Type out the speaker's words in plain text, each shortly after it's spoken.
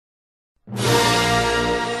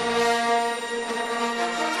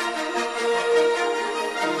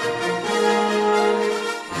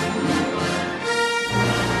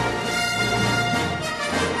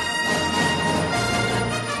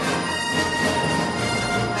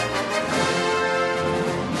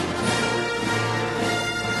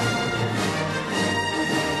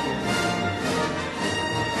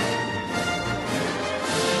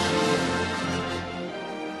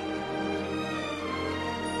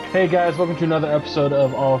Hey guys, welcome to another episode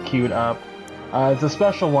of All Queued Up. It's a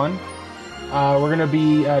special one. Josh and I are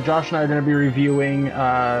gonna be reviewing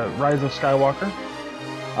Rise of Skywalker.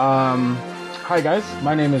 Hi guys,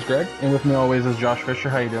 my name is Greg, and with me always is Josh Fisher.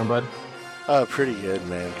 How you doing, bud? Pretty good,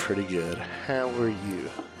 man. Pretty good. How are you?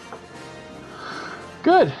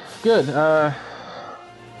 Good.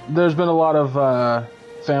 There's been a lot of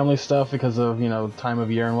family stuff because of time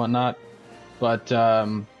of year and whatnot, but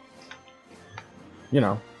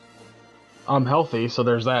I'm healthy, so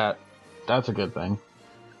there's that. That's a good thing.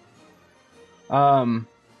 So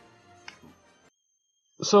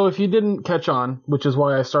if you didn't catch on, which is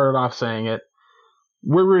why I started off saying it,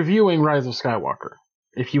 we're reviewing Rise of Skywalker.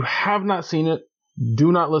 If you have not seen it,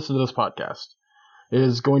 do not listen to this podcast. It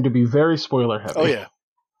is going to be very spoiler heavy. Oh, yeah.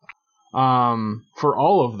 For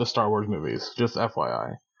all of the Star Wars movies, just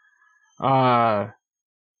FYI.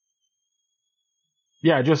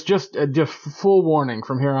 Just full warning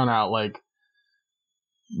from here on out,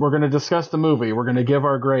 we're going to discuss the movie. We're going to give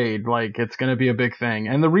our grade. It's going to be a big thing.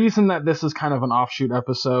 And the reason that this is kind of an offshoot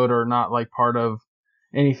episode or not part of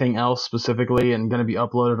anything else specifically and going to be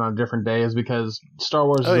uploaded on a different day is because Star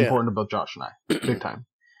Wars is important to both Josh and I. Big time.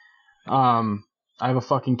 I have a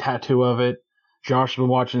fucking tattoo of it. Josh has been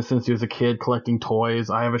watching since he was a kid, collecting toys.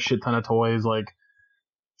 I have a shit ton of toys.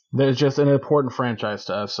 There's just an important franchise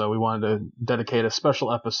to us, so we wanted to dedicate a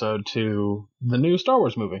special episode to the new Star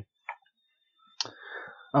Wars movie.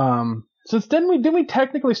 Since didn't we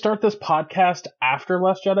technically start this podcast after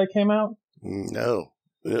Last Jedi came out? No,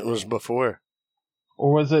 it was before.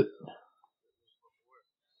 Or was it?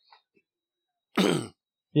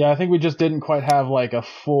 Yeah, I think we just didn't quite have a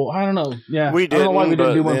full. I don't know. Yeah, we didn't. I don't know why we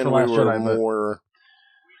didn't do one for Last Jedi. We were more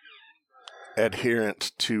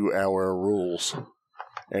adherent to our rules,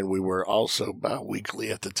 and we were also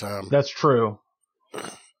bi-weekly at the time. That's true.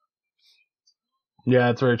 Yeah,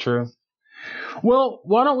 that's very true. Well,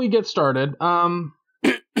 why don't we get started? I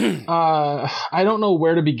don't know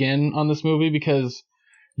where to begin on this movie because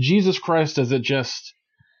Jesus Christ, does it just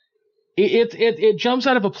it jumps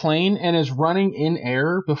out of a plane and is running in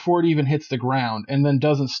air before it even hits the ground, and then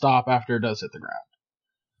doesn't stop after it does hit the ground.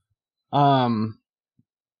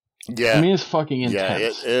 Yeah, I mean, it's fucking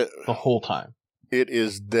intense the whole time. It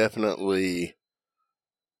is definitely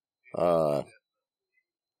a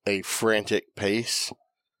frantic pace.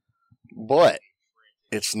 But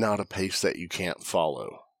it's not a pace that you can't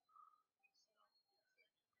follow.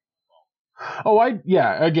 Oh, I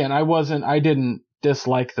didn't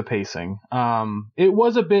dislike the pacing. It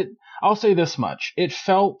was a bit, I'll say this much. It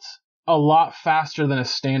felt a lot faster than a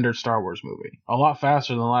standard Star Wars movie. A lot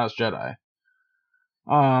faster than The Last Jedi.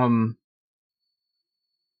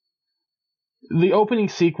 The opening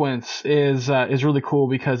sequence is really cool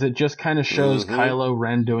because it just kind of shows Kylo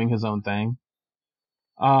Ren doing his own thing.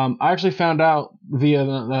 I actually found out via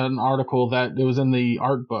an article that it was in the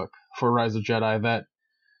art book for Rise of Jedi that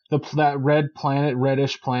that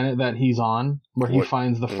reddish planet that he's on, where he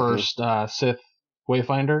finds the first Sith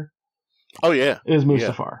Wayfinder. Oh yeah, is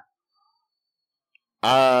Mustafar.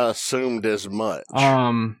 I assumed as much.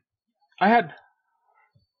 I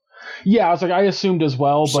assumed as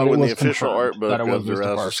well, but so it was in the official art book of the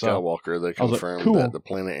Rise of Skywalker, they confirmed that the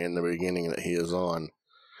planet in the beginning that he is on,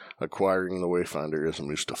 acquiring the Wayfinder, is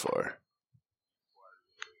Mustafar.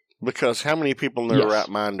 Because how many people in their right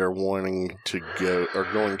mind are going to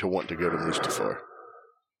want to go to Mustafar?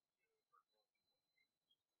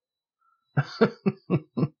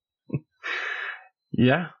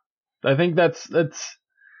 Yeah, I think that's.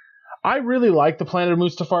 I really like the planet of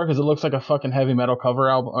Mustafar because it looks like a fucking heavy metal cover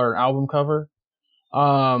album cover.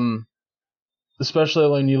 Especially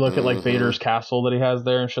when you look at Vader's castle that he has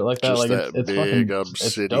there and shit like that. Just it's big fucking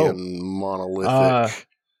obsidian monolithic,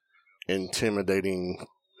 intimidating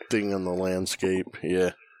thing in the landscape.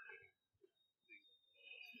 Yeah.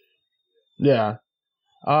 Yeah.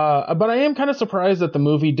 But I am kind of surprised that the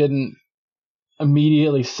movie didn't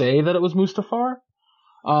immediately say that it was Mustafar.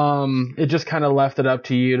 It just kind of left it up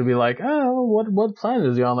to you to be like, oh, what planet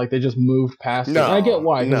is he on? They just moved past it. And I get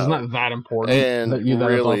why, because it's not that important. And that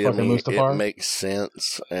really, Mustafar. It makes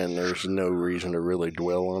sense, and there's no reason to really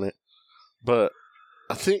dwell on it. But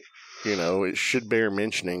I think, it should bear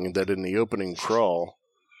mentioning that in the opening crawl,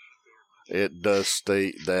 it does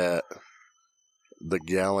state that the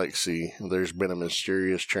galaxy, there's been a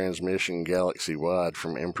mysterious transmission galaxy-wide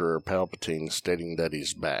from Emperor Palpatine stating that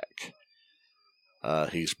he's back.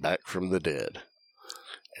 He's back from the dead.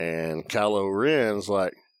 And Kylo Ren's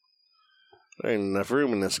like, there ain't enough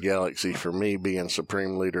room in this galaxy for me being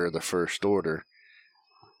Supreme Leader of the First Order.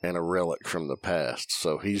 and a relic from the past.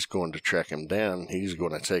 So he's going to track him down. He's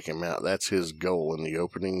going to take him out. That's his goal in the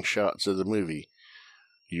opening shots of the movie.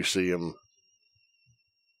 You see him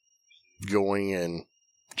going and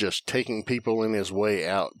just taking people in his way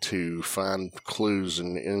out to find clues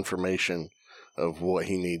and information of what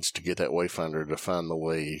he needs to get that Wayfinder to find the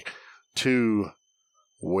way to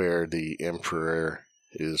where the Emperor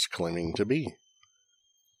is claiming to be.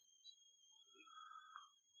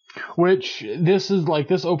 Which, this is like,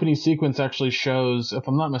 this opening sequence actually shows, if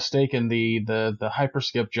I'm not mistaken, the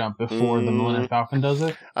hyperskip jump before the Millennium Falcon does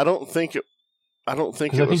it. I don't think it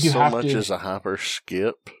was so much as a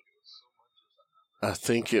hyperskip. I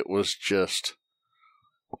think it was just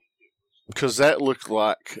because that looked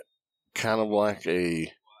like kind of like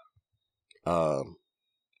a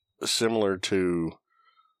similar to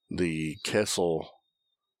the Kessel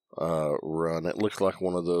run. It looked like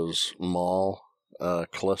one of those mall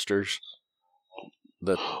clusters.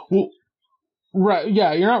 That well, right?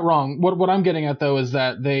 Yeah, you're not wrong. What I'm getting at though is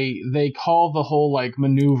that they call the whole like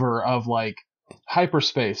maneuver of like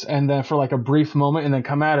hyperspace, and then for like a brief moment, and then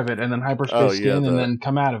come out of it, and then hyperspace skin, and then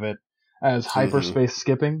come out of it as hyperspace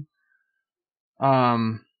skipping.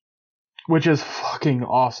 Which is fucking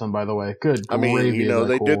awesome, by the way. Good. I mean, you know,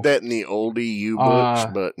 they did that in the old EU books,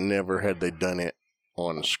 but never had they done it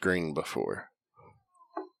on screen before.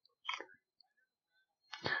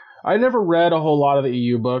 I never read a whole lot of the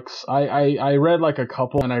EU books. I read like a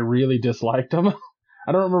couple, and I really disliked them.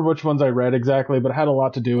 I don't remember which ones I read exactly, but it had a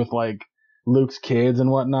lot to do with like Luke's kids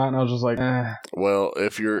and whatnot, and I was just like, eh. Well,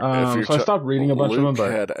 if you're so I stopped reading a bunch of them. But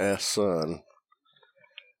Luke had a son.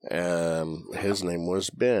 His name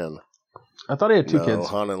was Ben. I thought he had two kids.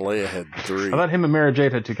 Han and Leia had 3. I thought him and Mara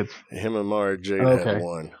Jade had 2 kids. Him and Mara Jade had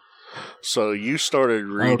 1. So you started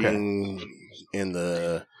reading in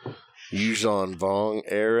the Yuuzhan Vong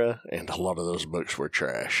era, and a lot of those books were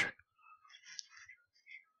trash.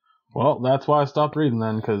 Well, that's why I stopped reading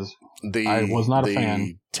then, because I was not a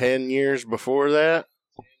fan. 10 years before that,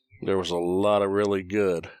 there was a lot of really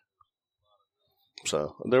good.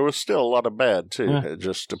 So there was still a lot of bad, too. Yeah. It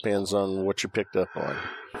just depends on what you picked up on.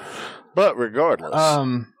 But regardless.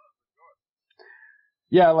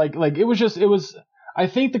 Yeah, like it was I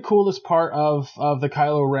think the coolest part of the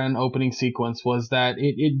Kylo Ren opening sequence was that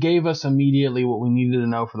it gave us immediately what we needed to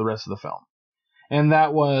know for the rest of the film. And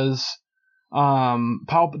that was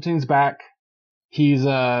Palpatine's back. He's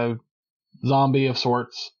a zombie of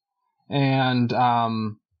sorts, and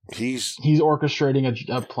he's orchestrating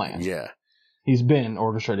a plan. Yeah. He's been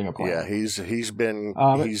orchestrating a plan. Yeah, he's been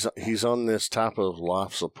he's on this type of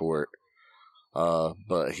life support,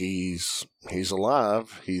 but he's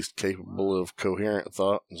alive. He's capable of coherent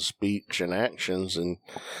thought and speech and actions, and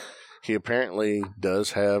he apparently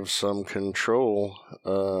does have some control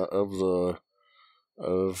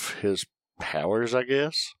of his powers, I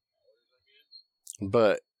guess.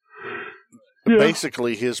 But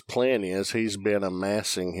basically, his plan is he's been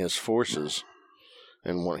amassing his forces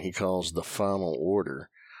in what he calls the Final Order,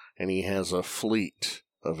 and he has a fleet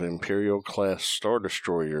of Imperial-class Star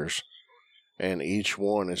Destroyers, and each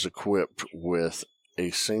one is equipped with a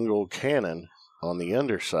single cannon on the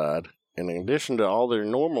underside, in addition to all their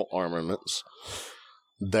normal armaments,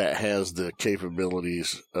 that has the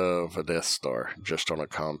capabilities of a Death Star, just on a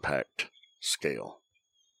compact scale.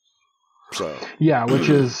 So yeah, which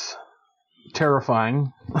is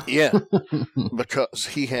terrifying. Yeah, because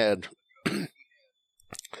he had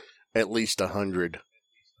at least 100.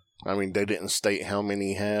 I mean, they didn't state how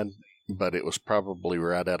many he had, but it was probably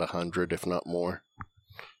right at 100, if not more.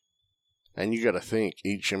 And you got to think,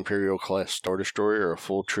 each Imperial-class Star Destroyer, a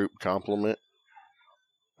full troop complement,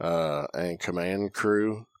 and command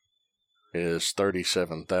crew is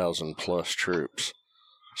 37,000 plus troops.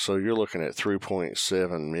 So you're looking at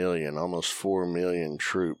 3.7 million, almost 4 million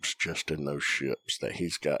troops just in those ships that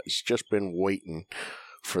he's got. It's just been waiting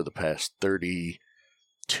for the past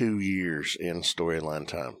 32 years in storyline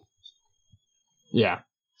time. Yeah.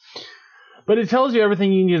 But it tells you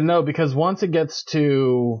everything you need to know, because once it gets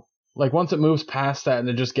to, like, once it moves past that and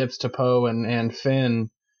it just gets to Poe and Finn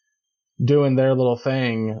doing their little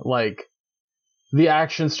thing, like, the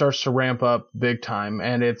action starts to ramp up big time,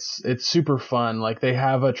 and it's super fun. Like, they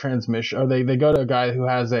have a transmission, or they go to a guy who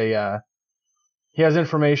has he has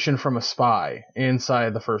information from a spy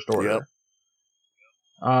inside the First Order. Yep.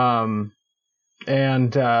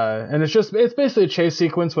 And it's basically a chase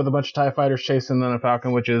sequence with a bunch of TIE fighters chasing the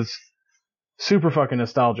Falcon, which is super fucking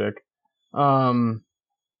nostalgic. And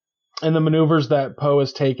the maneuvers that Poe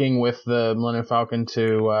is taking with the Millennium Falcon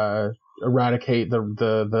to eradicate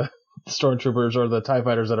the stormtroopers or the TIE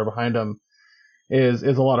fighters that are behind him is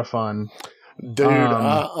a lot of fun. Dude,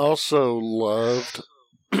 I also loved.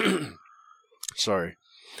 Sorry.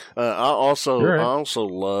 I also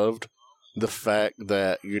loved the fact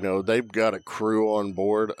that, they've got a crew on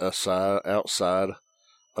board outside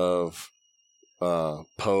of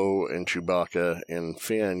Poe and Chewbacca and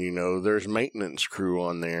Finn. There's maintenance crew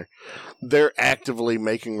on there. They're actively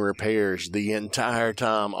making repairs the entire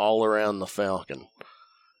time all around the Falcon.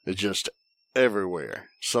 It's just everywhere.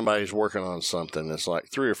 Somebody's working on something. It's like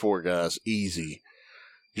 3 or 4 guys, easy,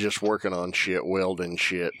 just working on shit, welding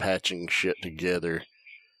shit, patching shit together,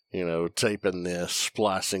 taping this,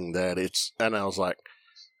 splicing that. And I was like,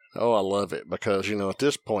 oh, I love it because, at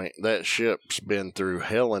this point, that ship's been through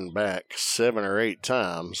hell and back 7 or 8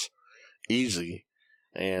 times, easy.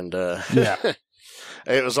 And yeah.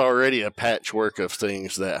 It was already a patchwork of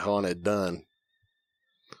things that Han had done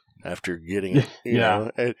after getting it, you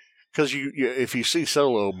know. Because if you see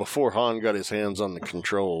Solo, before Han got his hands on the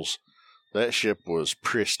controls, that ship was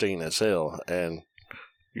pristine as hell. And,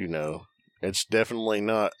 it's definitely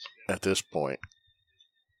not at this point.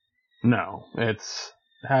 No, it's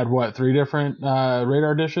had 3 different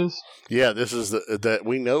radar dishes? Yeah, this is that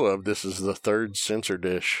we know of. This is the 3rd sensor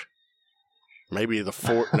dish. Maybe the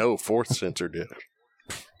 4th sensor dish.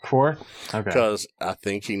 4th? Okay. Because I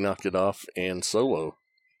think he knocked it off in Solo.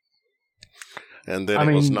 And then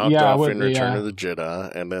it was knocked off in Return of the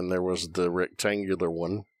Jedi. And then there was the rectangular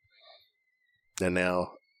one. And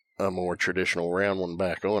now a more traditional round one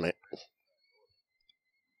back on it.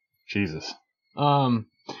 Jesus. Right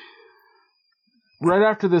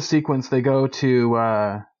after this sequence, they go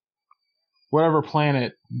to whatever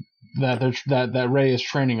planet that Rey is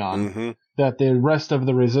training on. Mm-hmm. That the rest of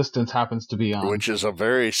the Resistance happens to be on. Which is a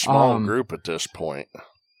very small group at this point.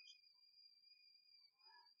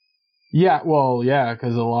 Yeah,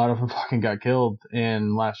 because a lot of them fucking got killed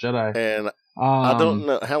in Last Jedi. And I don't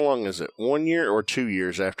know, how long is it? 1 year or 2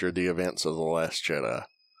 years after the events of The Last Jedi?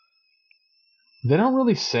 They don't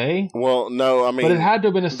really say. Well, no, I mean... But it had to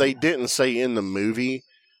have been They didn't say in the movie,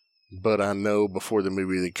 but I know before the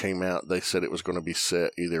movie that came out, they said it was going to be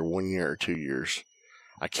set either 1 year or 2 years.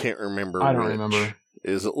 I can't remember. I don't remember.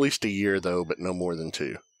 It was at least a year, though, but no more than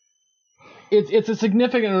 2. It's a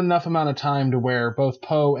significant enough amount of time to where both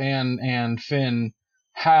Poe and Finn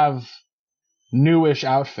have newish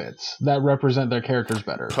outfits that represent their characters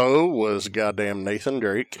better. Poe was goddamn Nathan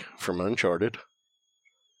Drake from Uncharted.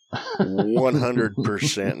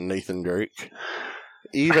 100% Nathan Drake.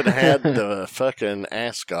 Even had the fucking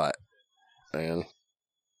ascot. Man.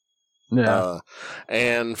 Yeah.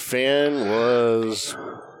 And Finn was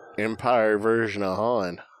Empire version of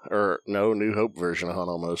Han. Or, no, New Hope version of Han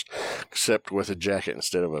almost. Except with a jacket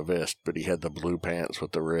instead of a vest. But he had the blue pants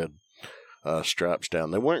with the red stripes down.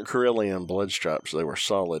 They weren't Corellian blood stripes. They were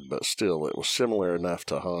solid. But still, it was similar enough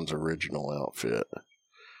to Han's original outfit.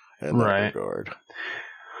 In that regard.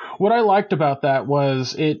 What I liked about that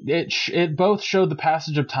was it both showed the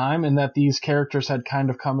passage of time and that these characters had kind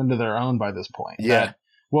of come into their own by this point. Yeah. That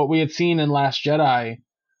what we had seen in Last Jedi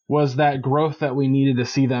was that growth that we needed to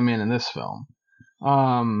see them in this film.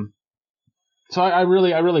 So I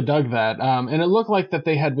really dug that. And it looked like that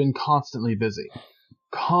they had been constantly busy.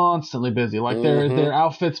 Like their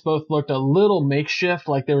outfits both looked a little makeshift.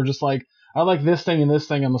 Like they were just like, I like this thing and this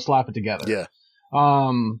thing. I'm gonna slap it together. Yeah.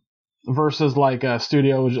 Versus like a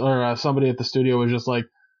studio or somebody at the studio was just like,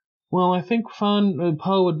 well, I think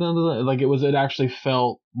Poe would like it actually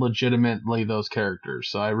felt legitimately those characters.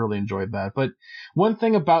 So I really enjoyed that. But one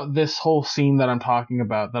thing about this whole scene that I'm talking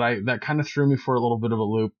about that kind of threw me for a little bit of a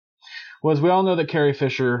loop was we all know that Carrie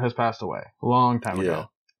Fisher has passed away a long time ago.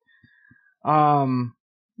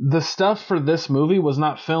 The stuff for this movie was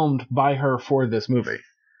not filmed by her for this movie.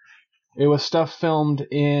 It was stuff filmed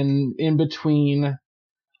in between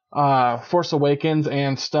Force Awakens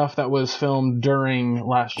and stuff that was filmed during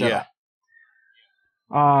Last Jedi.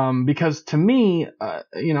 Yeah. Because to me,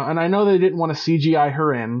 and I know they didn't want to CGI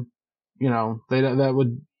her in, that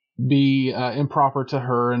would be improper to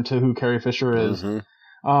her and to who Carrie Fisher is.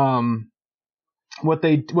 Mm-hmm. What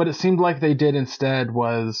it seemed like they did instead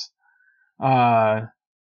was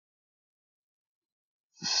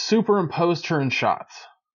superimposed her in shots,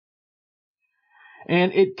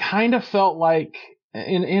 and it kind of felt like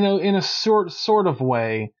in a sort of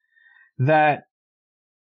way that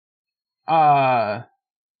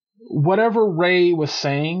whatever Rey was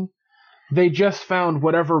saying, they just found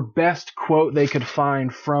whatever best quote they could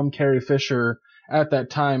find from Carrie Fisher at that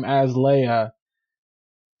time as Leia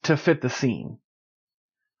to fit the scene.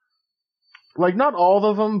 Like, not all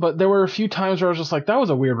of them, but there were a few times where I was just like, that was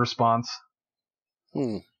a weird response.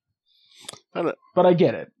 But I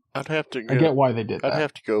get it. I'd have to go. I get why they did that. I'd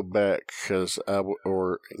have to go back because I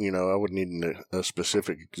would need a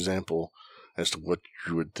specific example as to what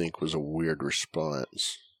you would think was a weird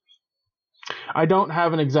response. I don't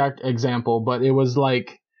have an exact example, but it was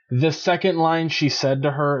like the second line she said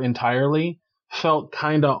to her entirely felt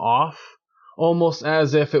kind of off, almost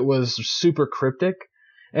as if it was super cryptic.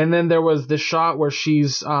 And then there was this shot where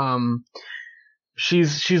she's looking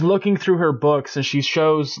through her books and she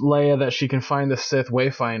shows Leia that she can find the Sith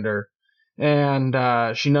Wayfinder,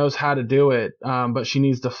 and she knows how to do it, but she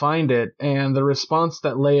needs to find it. And the response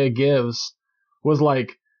that Leia gives was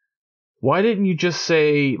like, "Why didn't you just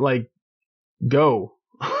say like go?"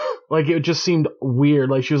 Like it just seemed weird.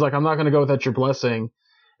 Like she was like, "I'm not going to go without your blessing,"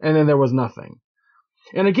 and then there was nothing.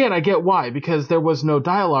 And again, I get why, because there was no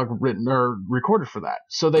dialogue written or recorded for that,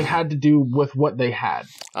 so they had to do with what they had.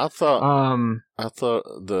 I thought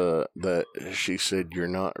that she said you're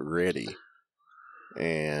not ready,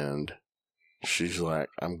 and she's like,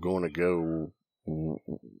 "I'm going to go.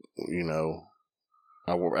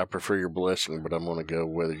 I prefer your blessing, but I'm going to go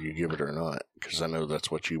whether you give it or not, because I know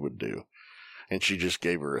that's what you would do." And she just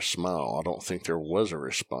gave her a smile. I don't think there was a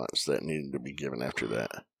response that needed to be given after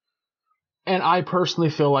that. And I personally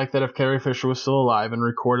feel like that if Carrie Fisher was still alive and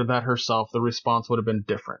recorded that herself, the response would have been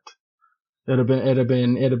different. It'd have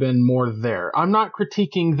been more there. I'm not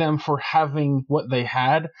critiquing them for having what they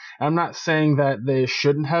had. I'm not saying that they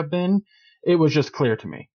shouldn't have been. It was just clear to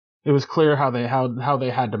me. It was clear how they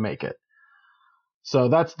had to make it. So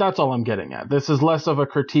that's all I'm getting at. This is less of a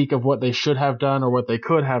critique of what they should have done or what they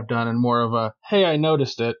could have done, and more of a, hey, I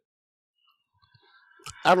noticed it.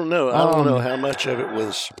 I don't know. I don't know how much of it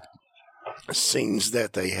was scenes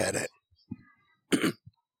that they had it.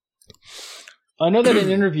 I know that in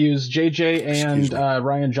interviews, JJ and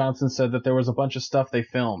Ryan Johnson said that there was a bunch of stuff they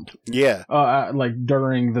filmed. Yeah. Like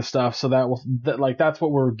during the stuff, so that's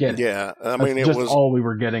what we're getting. Yeah, I mean, it was all we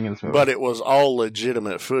were getting in this movie. But it was all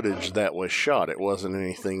legitimate footage that was shot. It wasn't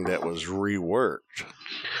anything that was reworked.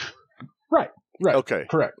 Right. Okay.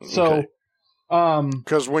 Correct. So,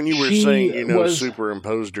 because when you were saying,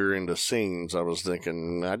 superimposed her into scenes, I was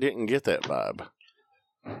thinking, I didn't get that vibe.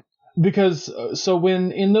 Because, so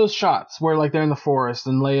when, in those shots where, like, they're in the forest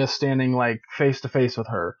and Leia's standing, like, face to face with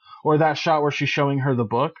her, or that shot where she's showing her the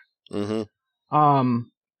book, there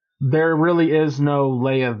really is no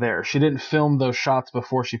Leia there. She didn't film those shots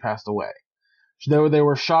before she passed away. There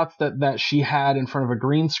were shots that she had in front of a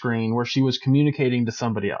green screen where she was communicating to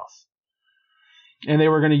somebody else. And they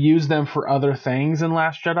were going to use them for other things in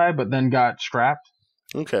Last Jedi, but then got scrapped.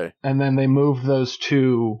 Okay. And then they moved those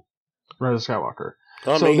to Rise of Skywalker.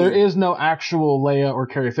 There is no actual Leia or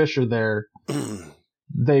Carrie Fisher there.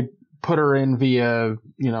 They put her in via,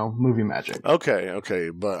 movie magic. Okay.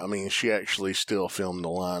 But, I mean, she actually still filmed the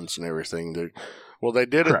lines and everything. They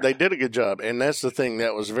did a good job. And that's the thing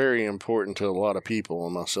that was very important to a lot of people,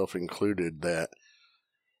 and myself included, that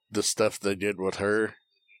the stuff they did with her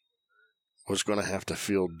was going to have to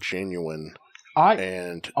feel genuine.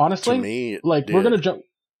 And honestly, to me,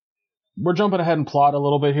 we're jumping ahead and plot a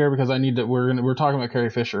little bit here because we're talking about Carrie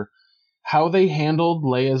Fisher. How they handled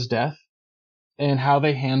Leia's death and how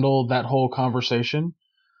they handled that whole conversation,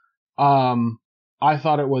 I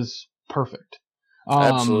thought it was perfect.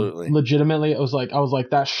 Absolutely. Legitimately, I was like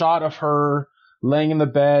that shot of her laying in the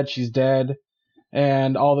bed, she's dead,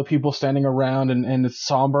 and all the people standing around, and it's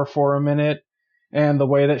somber for a minute, and the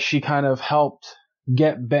way that she kind of helped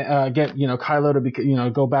get Kylo to be,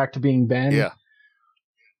 go back to being Ben. Yeah.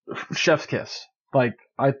 Chef's kiss. Like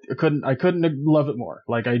I couldn't love it more.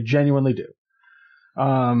 Like I genuinely do.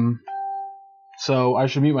 So I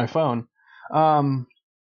should mute my phone. But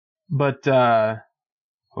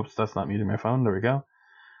oops, that's not muting my phone. There we go.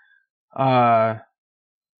 I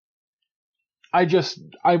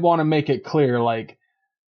want to make it clear, like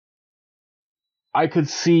I could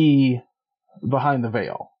see behind the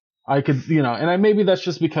veil. I could, and maybe that's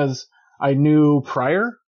just because I knew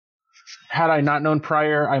prior. Had I not known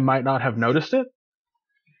prior, I might not have noticed it.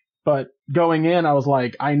 But going in, I was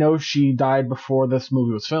like, I know she died before this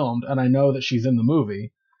movie was filmed, and I know that she's in the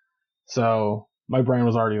movie. So my brain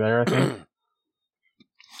was already there, I think.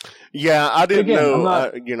 Yeah, I didn't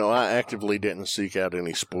know. I actively didn't seek out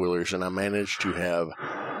any spoilers, and I managed to have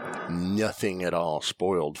nothing at all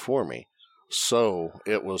spoiled for me. So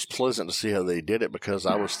it was pleasant to see how they did it, because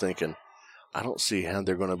I was thinking, I don't see how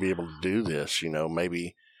they're going to be able to do this.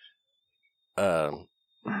 Maybe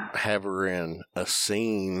have her in a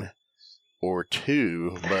scene or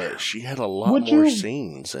two, but she had a lot more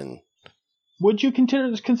scenes. And would you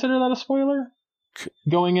consider that a spoiler?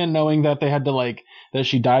 Going in knowing that they had to that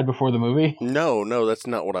she died before the movie? No, that's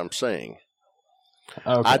not what I'm saying.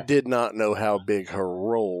 Okay. I did not know how big her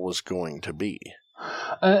role was going to be.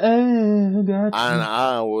 Gotcha. And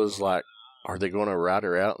I was like, are they going to write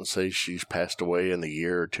her out and say she's passed away in a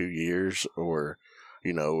year or 2 years? Or,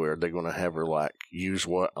 are they going to have her, like, use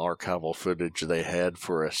what archival footage they had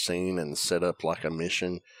for a scene and set up, like, a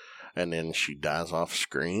mission, and then she dies off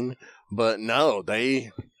screen? But no,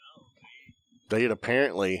 they had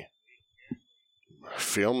apparently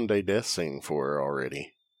filmed a death scene for her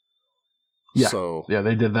already. Yeah. So, yeah,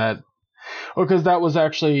 they did that. Well, because that was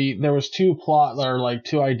actually, there was two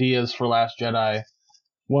ideas for Last Jedi.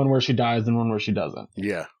 One where she dies and one where she doesn't.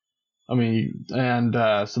 yeah. I mean, and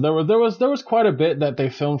so there was quite a bit that they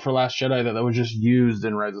filmed for Last Jedi that was just used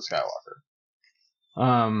in Rise of Skywalker.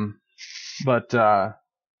 But I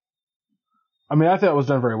mean, I thought it was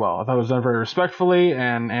done very well. I thought it was done very respectfully,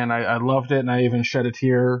 and I loved it, and I even shed a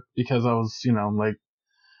tear because I was, like,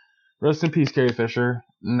 rest in peace, Carrie Fisher.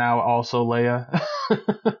 Now also Leia.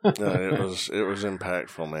 No, it was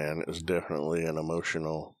impactful, man. It was definitely an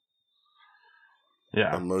emotional.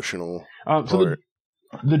 Yeah. Emotional. So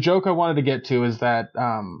the joke I wanted to get to is that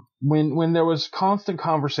when there was constant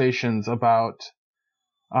conversations about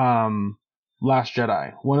Last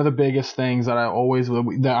Jedi, one of the biggest things that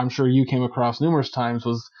that I'm sure you came across numerous times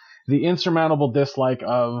was the insurmountable dislike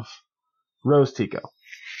of Rose Tico.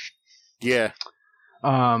 Yeah.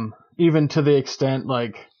 Even to the extent,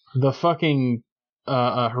 like, the fucking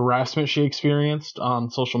harassment she experienced on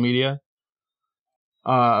social media.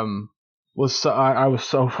 I was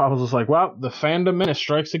just like, well, the fandom menace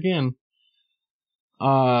strikes again.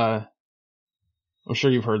 I'm sure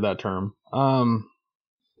you've heard that term.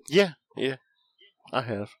 Yeah, I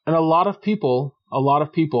have. And a lot of people,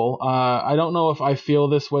 I don't know if I feel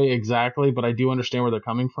this way exactly, but I do understand where they're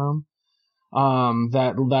coming from.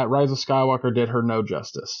 That Rise of Skywalker did her no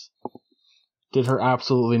justice. Did her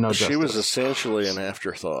absolutely no justice. She was essentially an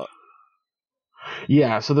afterthought.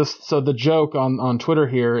 Yeah, so the joke on Twitter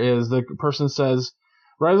here is the person says,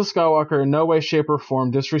 Rise of Skywalker in no way, shape, or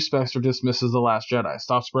form disrespects or dismisses The Last Jedi.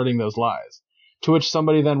 Stop spreading those lies. To which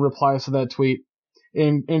somebody then replies to that tweet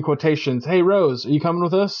in quotations, hey Rose, are you coming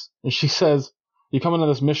with us? And she says, you coming on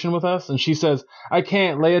this mission with us? And she says, I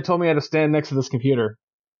can't. Leia told me I had to stand next to this computer.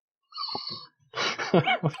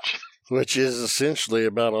 Which is essentially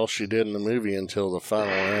about all she did in the movie until the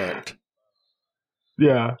final act.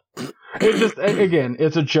 Yeah. It just, again,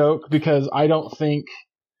 it's a joke because I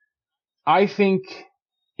think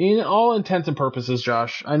in all intents and purposes,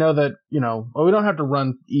 Josh, I know that, we don't have to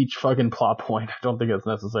run each fucking plot point. I don't think it's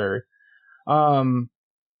necessary.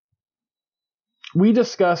 We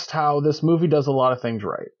discussed how this movie does a lot of things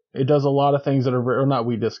right. It does a lot of things that are, or not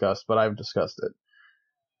we discussed, but I've discussed it.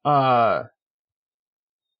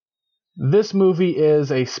 This movie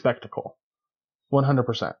is a spectacle.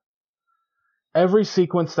 100%. Every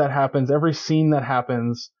sequence that happens, every scene that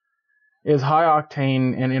happens is high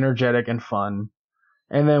octane and energetic and fun.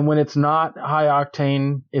 And then when it's not high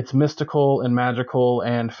octane, it's mystical and magical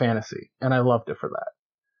and fantasy. And I loved it for that.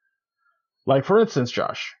 Like, for instance,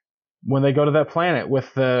 Josh, when they go to that planet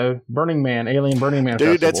with the Burning Man, Alien Burning Man Dude,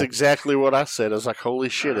 festival. that's exactly what I said. I was like, holy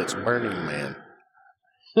shit, it's Burning Man.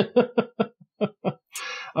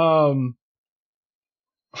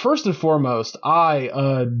 First and foremost, I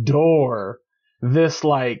adore this,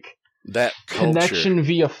 like, that culture. Connection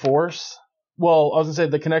via force. Well, I was gonna say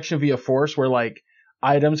the connection via force where, like,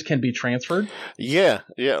 items can be transferred. Yeah.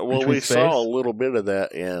 Well, we space. saw a little bit of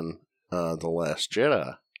that in The Last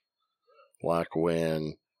Jedi. Like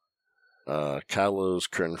when Kylo's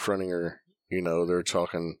confronting her, they're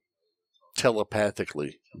talking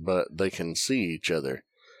telepathically, but they can see each other.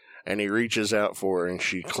 And he reaches out for her and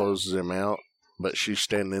she closes him out, but she's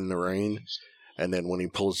standing in the rain. And then when he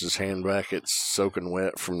pulls his hand back, it's soaking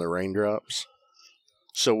wet from the raindrops.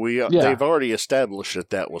 So they've already established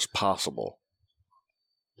that was possible.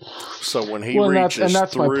 So when he reaches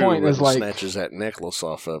that's through my point, and is like, snatches that necklace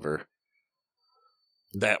off of her,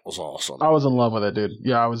 that was awesome. I was in love with it, dude.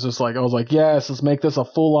 Yeah, I was like, yes, let's make this a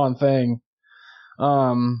full-on thing.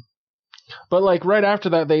 But, like, right after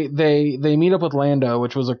that, they meet up with Lando,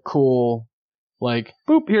 which was a cool, like,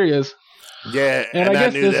 boop, here he is. Yeah, and I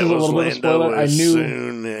guess this is a little bit of a spoiler. As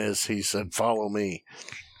soon as he said, "Follow me."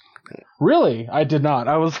 Really, I did not.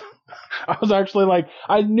 I was actually like,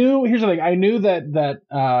 I knew. Here's the thing: I knew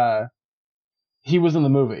that he was in the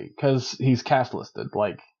movie because he's cast listed.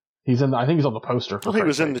 Like, he's in. I think he's on the poster. Well, he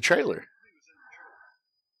was in the trailer.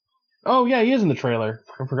 Oh yeah, he is in the trailer.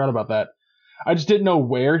 I forgot about that. I just didn't know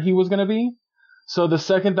where he was gonna be. So the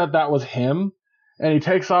second that was him, and he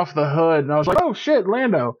takes off the hood, and I was like, oh shit,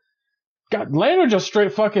 Lando. God, Lando just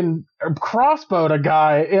straight fucking crossbowed a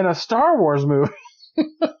guy in a Star Wars movie.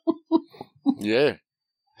 Yeah.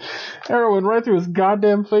 Heroin right through his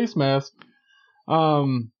goddamn face mask.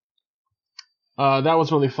 That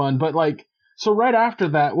was really fun. But like, so right after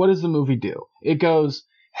that, what does the movie do? It goes,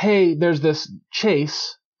 hey, there's this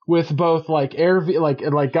chase with both like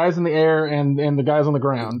like guys in the air and the guys on the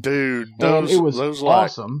ground. Dude, and it was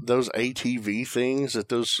awesome. Those ATV things that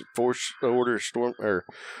those first order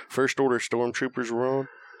stormtroopers were on.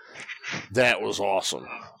 That was awesome.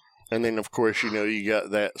 And then, of course, you got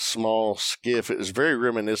that small skiff. It was very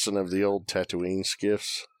reminiscent of the old Tatooine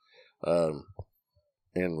skiffs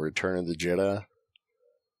in Return of the Jedi.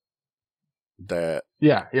 That.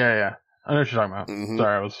 Yeah. I know what you're talking about. Mm-hmm.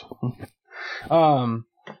 Sorry, I was.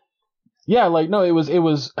 Yeah, like no, it was,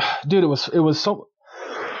 dude, it was so.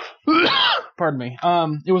 Pardon me.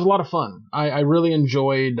 It was a lot of fun. I really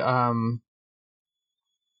enjoyed that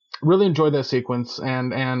sequence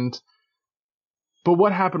but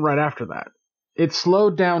what happened right after that? It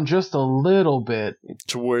slowed down just a little bit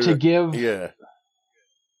to give to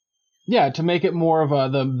make it more of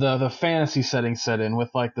the fantasy setting set in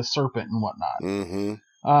with like the serpent and whatnot. Mm-hmm.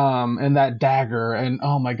 And that dagger, and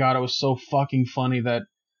oh my god, it was so fucking funny that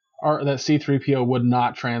C-3PO would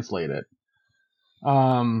not translate it.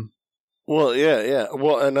 Well, yeah.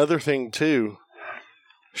 Well, another thing too,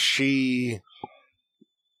 she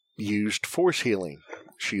used force healing.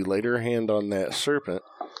 She laid her hand on that serpent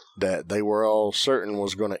that they were all certain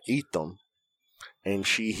was going to eat them, and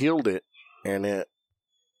she healed it, and it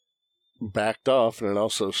backed off, and it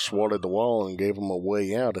also swatted the wall and gave them a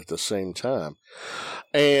way out at the same time.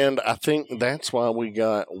 And I think that's why we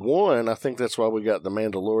got The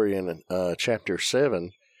Mandalorian Chapter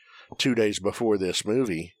 7 2 days before this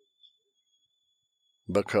movie,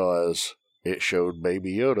 because it showed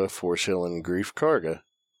Baby Yoda force healing Greef Karga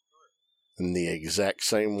in the exact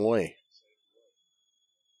same way.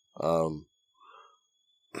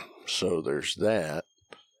 So there's that.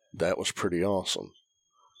 That was pretty awesome.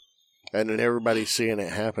 And then everybody seeing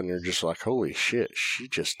it happen, they're just like, holy shit, she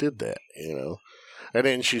just did that, And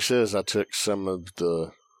then she says, I took some of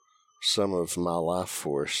my life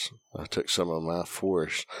force. I took some of my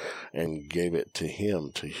force and gave it to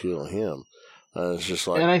him to heal him. It's just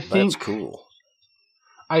like, that's cool.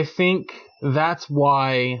 I think that's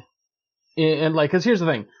why, and like, because here's the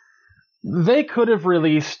thing. They could have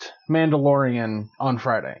released Mandalorian on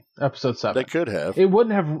Friday, episode 7. They could have. It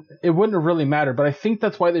wouldn't have really mattered, but I think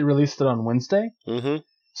that's why they released it on Wednesday. Mm-hmm.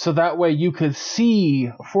 So that way you could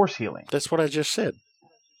see force healing. That's what I just said.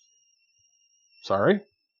 Sorry?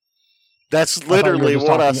 That's literally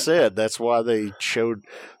what I said. That's why they showed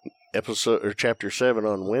Chapter 7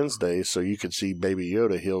 on Wednesday, so you could see Baby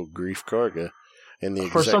Yoda heal Greef Karga in the exact same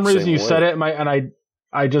way. For some reason you said it, and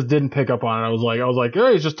I just didn't pick up on it. I was like,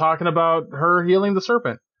 oh, he's just talking about her healing the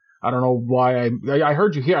serpent. I don't know why I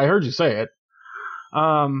heard you I heard you say it.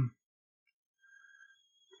 I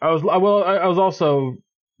was also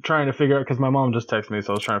trying to figure out, because my mom just texted me,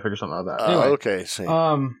 so I was trying to figure something out of that. Anyway, okay. See.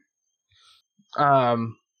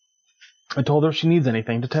 I told her if she needs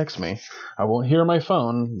anything to text me. I won't hear my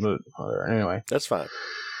phone, but anyway. That's fine.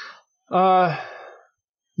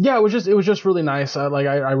 Yeah, it was just really nice. I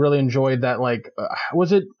really enjoyed that. Like,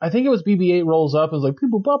 was it? I think it was BB-8 rolls up and was like,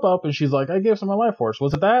 people pop up, and she's like, I gave some of my life force.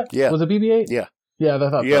 Was it that? Yeah. Was it BB-8? Yeah. Yeah, I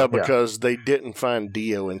thought. Yeah, because they didn't find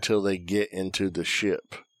Dio until they get into the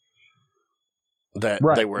ship that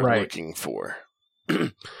they were looking for.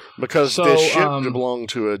 Because this ship belonged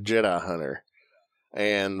to a Jedi hunter,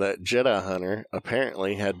 and that Jedi hunter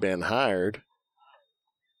apparently had been hired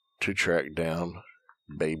to track down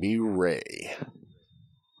Baby Rey.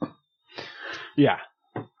 Yeah.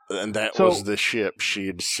 And that was the ship she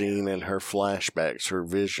had seen in her flashbacks, her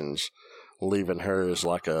visions, leaving her as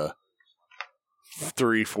like a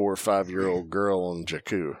 3, 4, 5-year-old girl on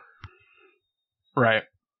Jakku. Right.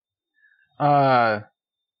 The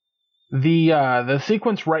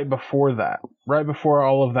sequence right before that, right before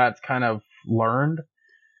all of that's kind of learned,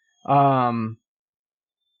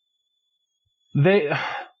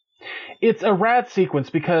 it's a rad sequence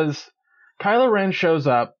because Kylo Ren shows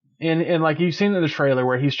up in like you've seen in the trailer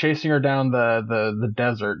where he's chasing her down the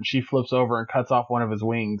desert and she flips over and cuts off one of his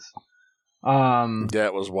wings.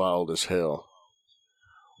 That was wild as hell.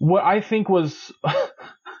 What I think was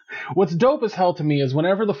what's dope as hell to me is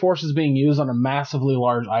whenever the Force is being used on a massively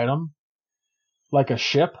large item, like a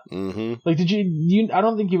ship. Mm-hmm. Like, did you? I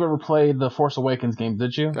don't think you've ever played the Force Awakens game,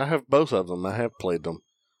 did you? I have both of them. I have played them.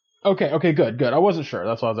 Okay, good. I wasn't sure.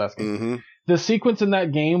 That's why I was asking. Mm-hmm. the sequence in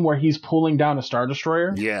that game where he's pulling down a Star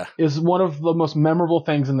Destroyer is one of the most memorable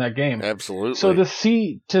things in that game. Absolutely. So to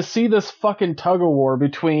see this fucking tug of war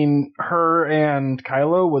between her and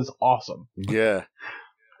Kylo was awesome. Yeah.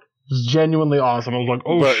 It was genuinely awesome. I was like,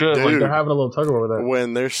 oh, but shit, dude, like they're having a little tug of war with that.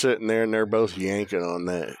 When they're sitting there and they're both yanking on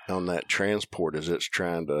that transport as it's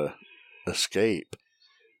trying to escape,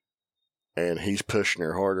 and he's pushing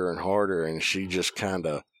her harder and harder, and she just kind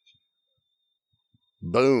of,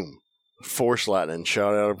 boom, force lightning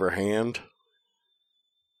shot out of her hand.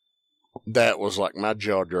 That was like my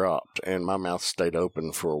jaw dropped and my mouth stayed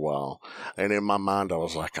open for a while. And in my mind, I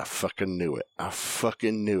was like, I fucking knew it.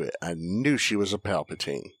 I knew she was a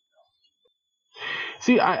Palpatine.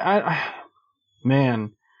 See,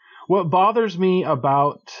 man, what bothers me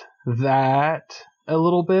about that a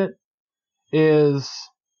little bit is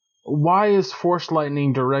why is Force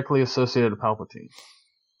lightning directly associated with Palpatine?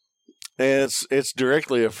 It's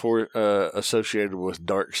directly associated with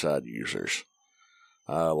dark side users.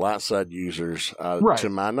 Light side users, right, to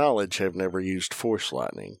my knowledge, have never used Force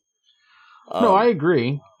lightning. No, I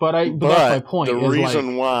agree, but that's my point. The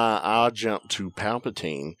reason why I jumped to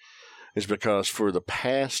Palpatine is because for the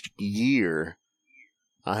past year,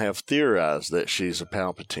 I have theorized that she's a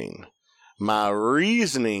Palpatine. My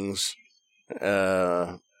reasonings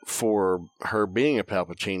for her being a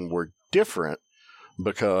Palpatine were different,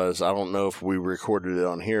 because I don't know if we recorded it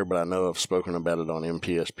on here, but I know I've spoken about it on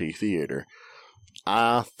MPSP Theater.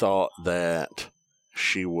 I thought that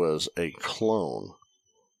she was a clone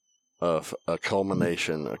of a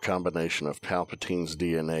combination of Palpatine's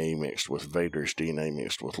DNA mixed with Vader's DNA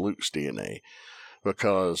mixed with Luke's DNA,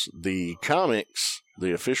 because the comics,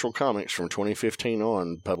 the official comics from 2015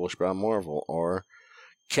 on, published by Marvel, are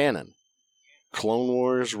canon. Clone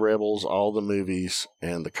Wars, Rebels, all the movies,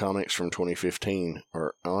 and the comics from 2015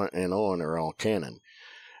 are all canon.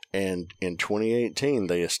 And in 2018,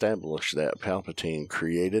 they established that Palpatine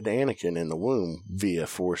created Anakin in the womb via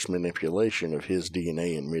Force manipulation of his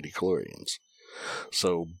DNA and midichlorians.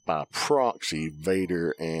 So, by proxy,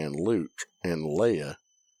 Vader and Luke and Leia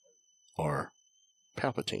are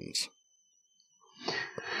Palpatines.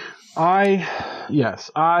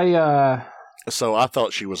 So I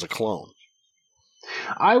thought she was a clone.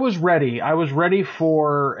 I was ready. I was ready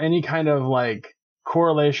for any kind of like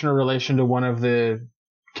correlation or relation to one of the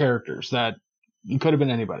characters. That could have been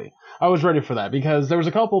anybody. I was ready for that because there was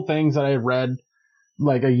a couple things that I had read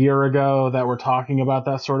like a year ago that were talking about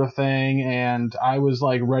that sort of thing, and I was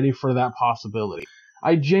like ready for that possibility.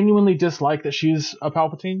 I genuinely dislike that she's a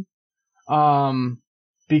Palpatine,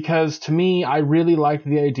 because to me, I really liked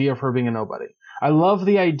the idea of her being a nobody. I love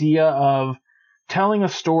the idea of telling a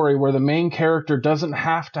story where the main character doesn't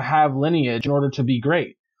have to have lineage in order to be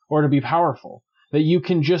great or to be powerful. That you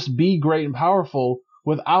can just be great and powerful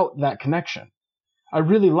without that connection. I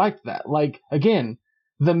really liked that. Like, again,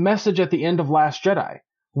 the message at the end of Last Jedi,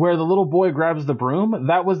 where the little boy grabs the broom,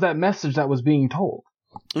 that was that message that was being told.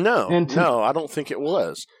 No, I don't think it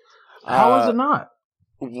was. How is it not?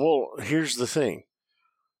 Well, here's the thing.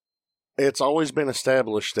 It's always been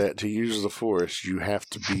established that to use the Force, you have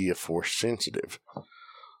to be a Force sensitive.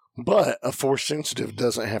 But a Force sensitive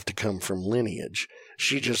doesn't have to come from lineage.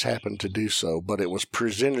 She just happened to do so, but it was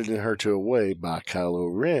presented in her to a way by Kylo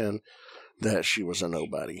Ren that she was a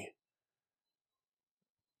nobody.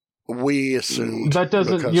 We assumed that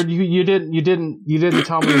doesn't. You didn't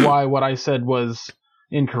tell me why what I said was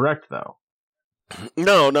incorrect, though.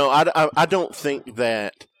 No, I don't think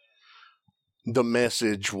that the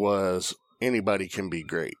message was anybody can be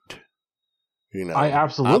great. You know, I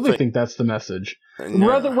absolutely think that's the message. No.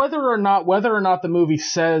 Whether or not the movie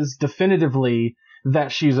says definitively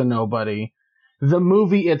that she's a nobody, the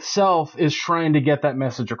movie itself is trying to get that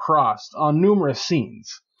message across on numerous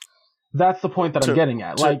scenes. That's the point that I'm getting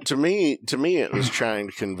at. To me, it was trying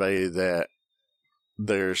to convey that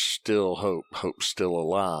there's still hope. Hope's still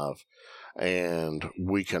alive. And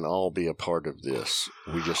we can all be a part of this.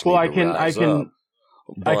 We just need to rise up.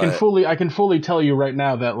 I can fully tell you right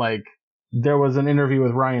now that like there was an interview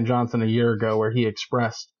with Rian Johnson a year ago where he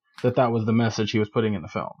expressed that was the message he was putting in the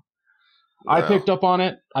film. Well, I picked up on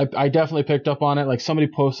it. I definitely picked up on it. Like somebody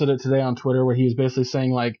posted it today on Twitter where he was basically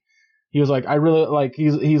saying like he was like I really like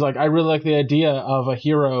he's like I really like the idea of a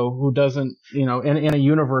hero who doesn't, you know, in a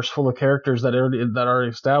universe full of characters that are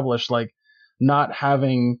established, like not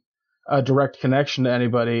having a direct connection to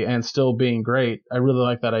anybody and still being great. I really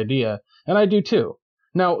like that idea. And I do too.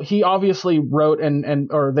 Now, he obviously wrote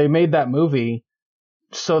or they made that movie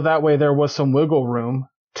so that way there was some wiggle room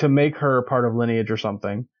to make her a part of lineage or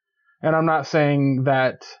something. And I'm not saying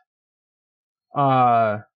that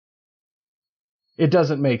it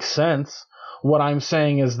doesn't make sense. What I'm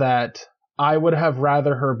saying is that I would have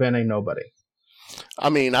rather her been a nobody. I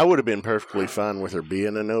mean, I would have been perfectly fine with her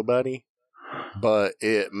being a nobody, but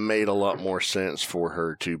it made a lot more sense for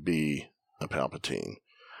her to be a Palpatine,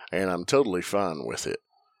 and I'm totally fine with it.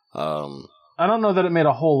 I don't know that it made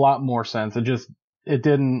a whole lot more sense. It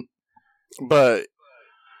didn't. But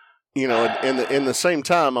in the same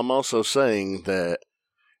time, I'm also saying that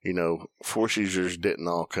Force users didn't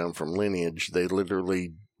all come from lineage. They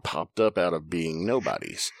literally popped up out of being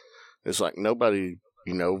nobodies. It's like nobody,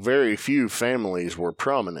 very few families were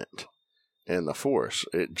prominent in the Force.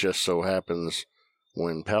 It just so happens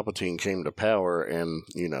when Palpatine came to power and,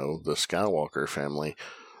 the Skywalker family,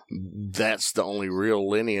 that's the only real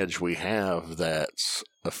lineage we have that's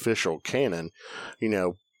official canon.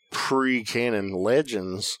 Pre-canon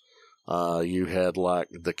legends, you had like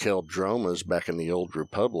the Keldromas back in the Old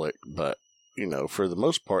Republic, but for the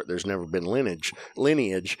most part, there's never been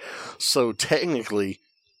lineage. So technically,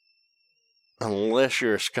 unless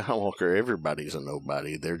you're a Skywalker, everybody's a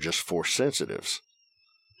nobody. They're just Force sensitives.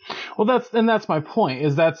 Well, that's my point.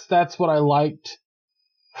 Is that's what I liked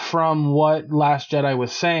from what Last Jedi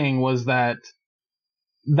was saying, was that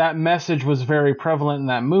message was very prevalent in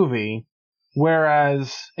that movie,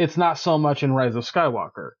 whereas it's not so much in Rise of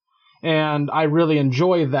Skywalker. And I really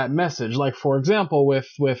enjoy that message. Like, for example, with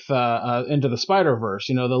Into the Spider-Verse,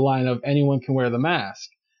 the line of anyone can wear the mask.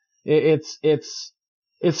 It's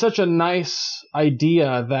such a nice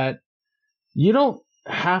idea that you don't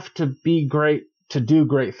have to be great to do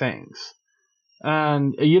great things.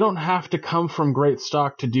 And you don't have to come from great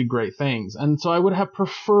stock to do great things. And so I would have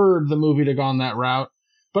preferred the movie to go on that route.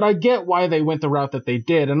 But I get why they went the route that they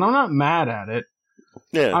did, and I'm not mad at it.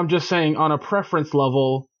 Yeah. I'm just saying, on a preference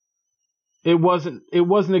level, it wasn't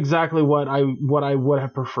exactly what I would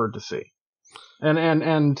have preferred to see. And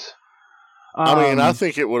I mean, I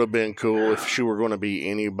think it would have been cool if she were going to be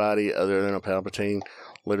anybody other than a Palpatine.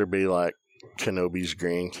 Let her be like Kenobi's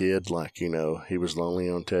grandkid, like, he was lonely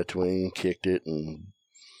on Tatooine, kicked it, and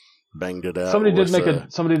banged it out. Somebody did make a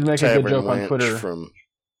good joke on Twitter.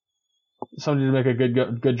 Somebody did make a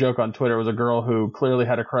good joke on Twitter. It was a girl who clearly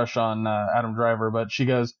had a crush on Adam Driver, but she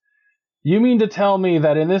goes, "You mean to tell me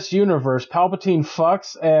that in this universe, Palpatine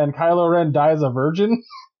fucks and Kylo Ren dies a virgin?"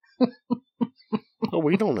 Oh,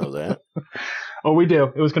 we don't know that. Oh, we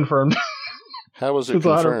do. It was confirmed. How was it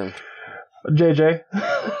confirmed? JJ.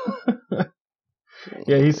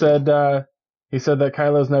 Yeah, he said that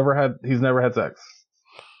Kylo's never had sex.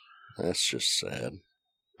 That's just sad.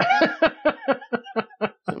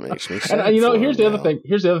 That makes me sad. And here's the other thing.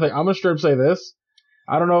 I'm gonna straight up say this.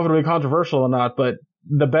 I don't know if it'll be controversial or not, but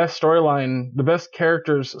the best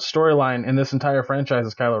character's storyline in this entire franchise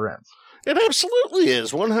is Kylo Ren's. It absolutely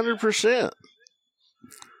is, 100%.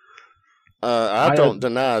 I don't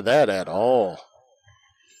deny that at all.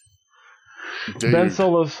 Dude. Ben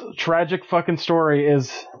Solo's tragic fucking story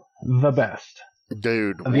is the best.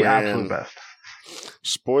 Dude, the absolute best.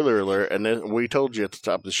 Spoiler alert, and then we told you at the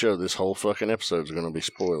top of the show, this whole fucking episode is going to be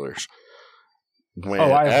spoilers.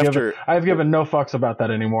 I've given no fucks about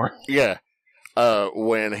that anymore. Yeah.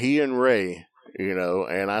 When he and Rey,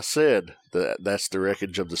 and I said that's the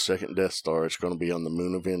wreckage of the second Death Star. It's going to be on the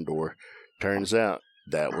moon of Endor. Turns out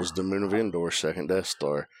that was the moon of Endor, second Death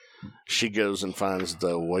Star. She goes and finds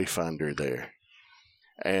the Wayfinder there.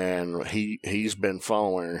 And he's been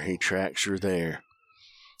following her. He tracks her there.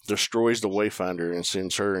 Destroys the Wayfinder and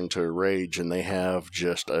sends her into a rage, and they have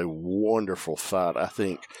just a wonderful fight. I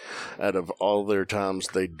think out of all their times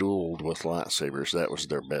they dueled with lightsabers, that was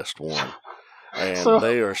their best one. And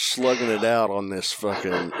they are slugging it out on this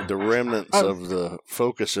the remnants of the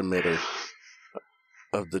focus emitter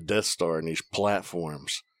of the Death Star and these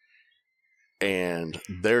platforms. And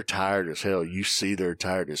they're tired as hell. You see they're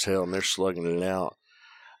tired as hell, and they're slugging it out.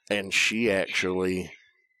 And she actually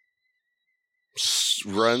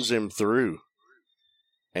runs him through,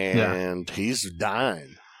 and he's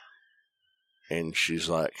dying. And she's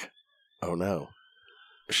like, "Oh no."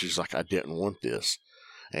 She's like, "I didn't want this."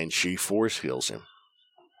 And she force heals him.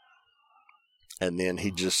 And then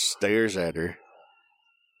he just stares at her,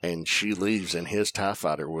 and she leaves in his TIE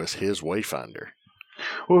fighter with his Wayfinder.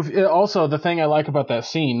 Well, also, the thing I like about that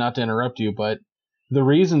scene, not to interrupt you, but the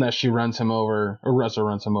reason that she runs him through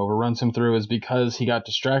is because he got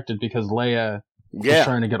distracted because Leia was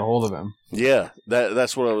trying to get a hold of him. Yeah,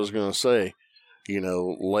 that's what I was going to say.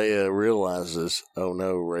 Leia realizes, oh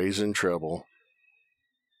no, Rey's in trouble.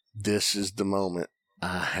 This is the moment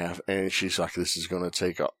I have, and she's like, this is going to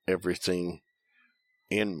take everything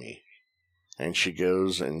in me. And she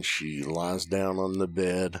goes and she lies down on the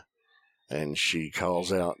bed, And she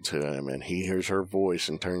calls out to him, and he hears her voice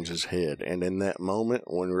and turns his head. And in that moment,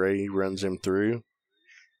 when Rey runs him through,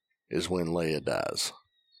 is when Leia dies.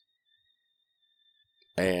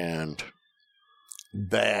 And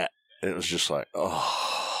that, it was just like,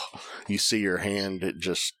 oh, you see her hand, it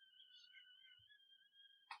just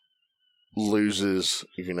loses,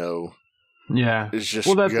 Yeah. It just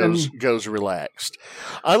goes relaxed.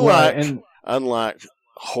 Unlike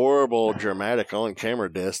horrible, dramatic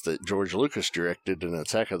on-camera deaths that George Lucas directed in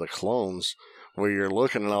Attack of the Clones, where you're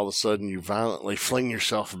looking and all of a sudden you violently fling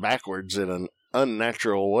yourself backwards in an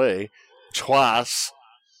unnatural way twice.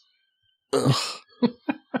 Ugh.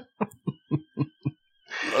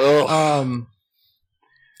 Ugh.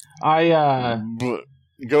 But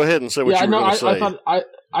go ahead and say what you were going to say.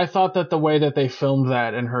 I thought that the way that they filmed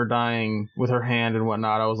that and her dying with her hand and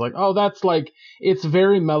whatnot, I was like, oh, that's like, it's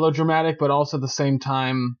very melodramatic, but also at the same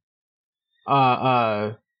time,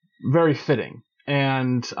 very fitting.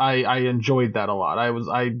 And I enjoyed that a lot. I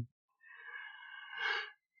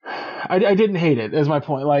didn't hate it, is my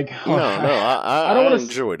point. Like, I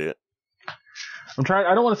enjoyed it.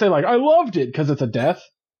 I don't want to say like I loved it because it's a death.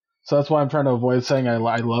 So that's why I'm trying to avoid saying I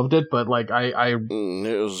loved it, but like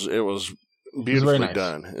it was beautifully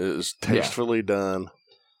done. It was tastefully done,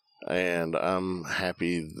 and I'm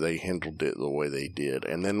happy they handled it the way they did.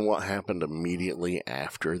 And then what happened immediately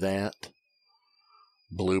after that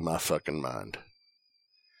blew my fucking mind.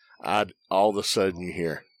 All of a sudden you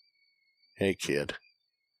hear, "Hey kid,"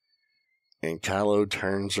 and Kylo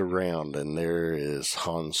turns around and there is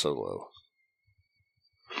Han Solo.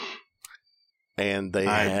 And they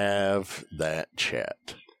have that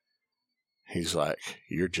chat. He's like,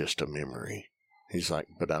 "You're just a memory." He's like,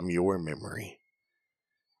 "But I'm your memory."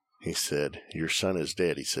 He said, "Your son is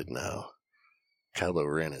dead." He said, "No,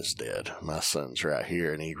 Kylo Ren is dead. My son's right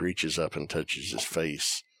here." And he reaches up and touches his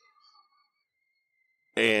face.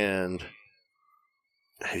 And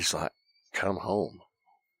he's like, "Come home.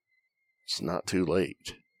 It's not too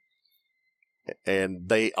late." And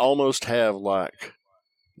they almost have like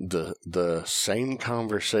the same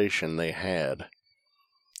conversation they had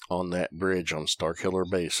on that bridge on Starkiller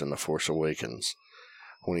Base in The Force Awakens,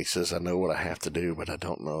 when he says, "I know what I have to do, but I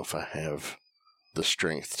don't know if I have the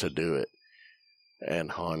strength to do it."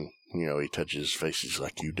 And Han, he touches his face, he's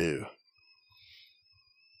like, "You do."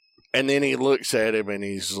 And then he looks at him and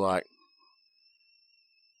he's like,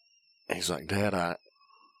 "Dad,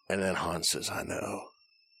 and then Han says, "I know."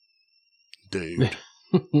 Dude.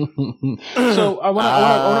 So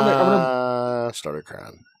I started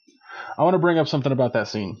crying. I want to bring up something about that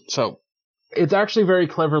scene. So it's actually very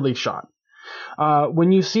cleverly shot.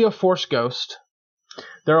 When you see a Force ghost,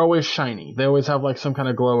 they're always shiny. They always have like some kind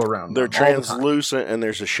of glow around them. They're translucent and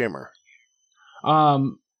there's a shimmer.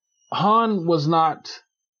 Han was not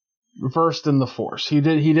versed in the Force. He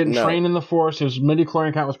didn't train in the Force. His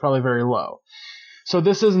midi-chlorian count was probably very low. So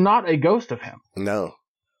this is not a ghost of him. No.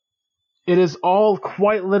 It is all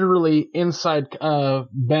quite literally inside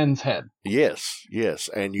Ben's head. Yes,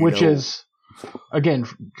 and which is, again,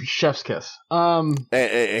 chef's kiss. And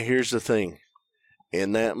here's the thing: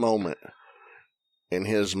 in that moment, in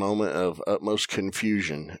his moment of utmost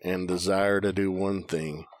confusion and desire to do one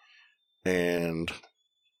thing, and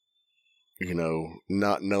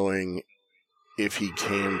not knowing if he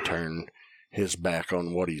can turn his back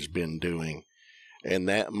on what he's been doing, in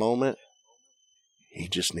that moment, he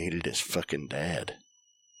just needed his fucking dad.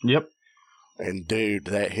 Yep. And dude,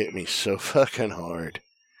 that hit me so fucking hard.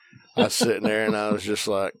 I was sitting there and I was just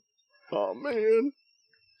like, "Oh man."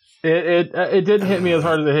 It didn't hit me as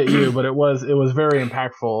hard as it hit you, but it was very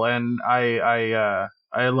impactful, and I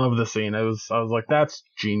love the scene. I was like, that's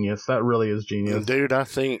genius. That really is genius. Dude, I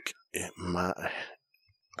think it might.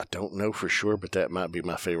 I don't know for sure, but that might be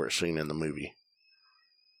my favorite scene in the movie.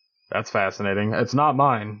 That's fascinating. It's not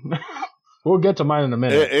mine. We'll get to mine in a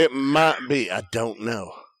minute. It might be. I don't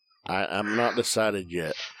know. I'm not decided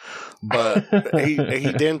yet. But he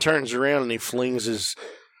then turns around and he flings his,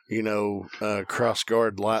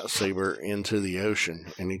 cross-guard lightsaber into the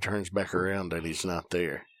ocean, and he turns back around and he's not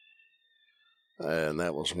there. And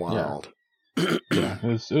that was wild. Yeah,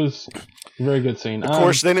 it was a very good scene. Of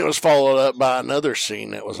course, then it was followed up by another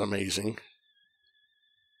scene that was amazing.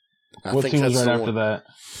 What scene was right after that?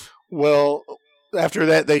 Well, after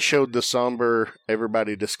that, they showed the somber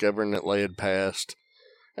everybody discovering that Leia had passed.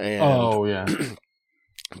 And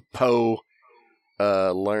Poe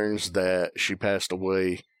learns that she passed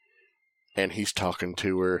away, and he's talking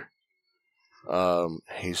to her.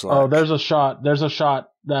 He's like, there's a shot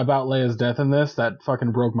about Leia's death in this that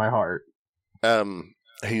fucking broke my heart.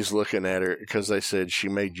 He's looking at her because they said she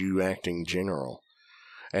made you acting general.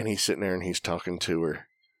 And he's sitting there and he's talking to her.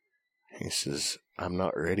 He says, I'm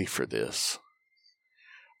not ready for this.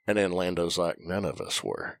 And then Lando's like, none of us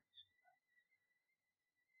were.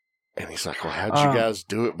 And he's like, well, how'd you guys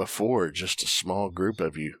do it before? Just a small group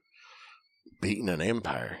of you beating an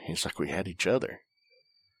empire. He's like, we had each other.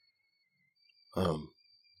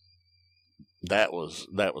 That was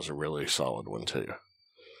a really solid one too.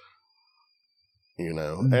 You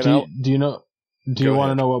know. And do you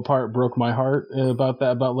want to know what part broke my heart about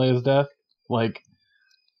Leia's death? Like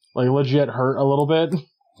legit hurt a little bit.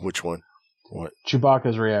 Which one? What?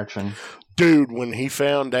 Chewbacca's reaction. Dude, when he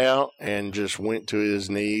found out and just went to his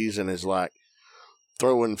knees and is like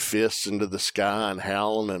throwing fists into the sky and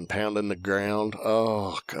howling and pounding the ground.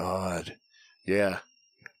 Oh God. Yeah.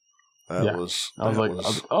 I was like,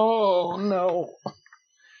 oh no.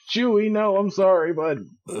 Chewie, no, I'm sorry, bud.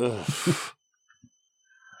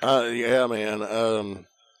 Yeah, man.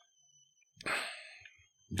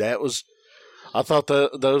 I thought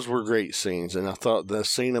those were great scenes, and I thought the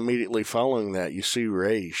scene immediately following that, you see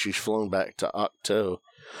Rey, she's flown back to Ahch-To.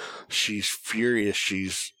 She's furious.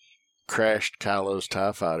 She's crashed Kylo's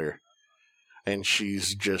TIE fighter, and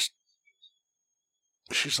she's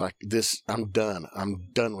like, I'm done. I'm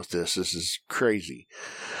done with this. This is crazy.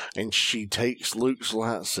 And she takes Luke's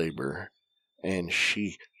lightsaber, and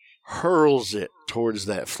she hurls it towards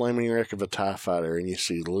that flaming wreck of a TIE fighter, and you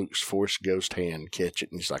see Luke's Force Ghost hand catch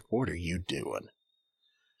it, and he's like, what are you doing?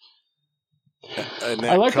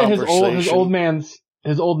 I like that his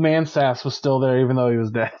old man sass was still there, even though he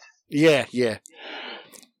was dead. Yeah.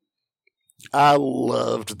 I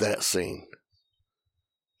loved that scene.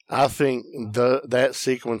 I think that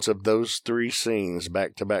sequence of those three scenes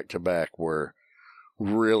back to back to back were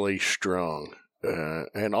really strong,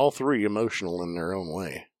 and all three emotional in their own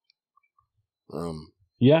way.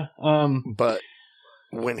 But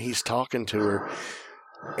when he's talking to her,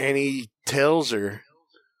 and he tells her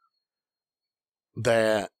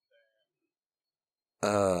that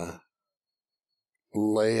Leia,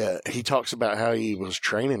 he talks about how he was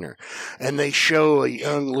training her, and they show a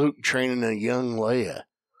young Luke training a young Leia.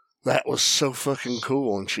 That was so fucking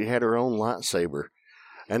cool, and she had her own lightsaber.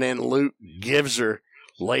 And then Luke gives her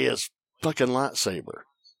Leia's fucking lightsaber.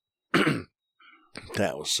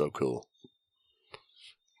 That was so cool.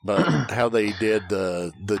 But how they did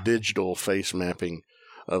the digital face mapping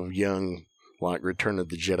of young, like Return of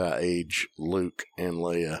the Jedi age Luke and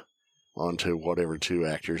Leia onto whatever two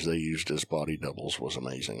actors they used as body doubles was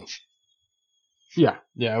amazing. Yeah,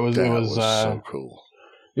 it was so cool.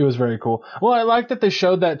 It was very cool. Well, I like that they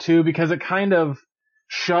showed that too, because it kind of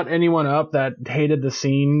shut anyone up that hated the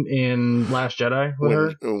scene in Last Jedi with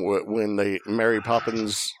her. When they Mary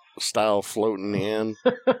Poppins style floating in.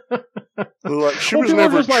 Like, she was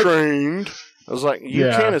never trained. I was like, you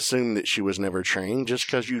can't assume that she was never trained just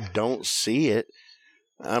because you don't see it.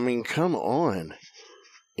 I mean, come on.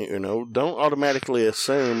 You know, don't automatically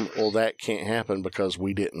assume, well, that can't happen because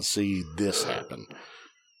we didn't see this happen.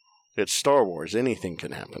 It's Star Wars. Anything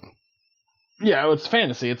can happen. Yeah, it's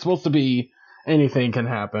fantasy. It's supposed to be anything can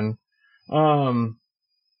happen. I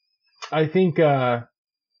think, her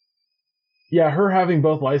having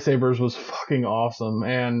both lightsabers was fucking awesome.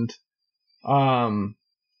 And,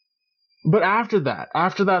 but after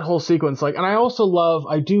that whole sequence, like, and I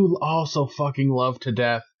do also fucking love to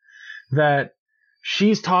death that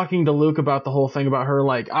she's talking to Luke about the whole thing about her,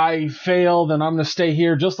 like, I failed and I'm gonna stay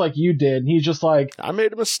here just like you did. And he's just like, I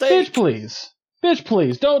made a mistake. Bitch,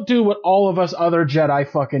 please, don't do what all of us other Jedi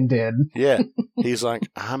fucking did. Yeah. He's like,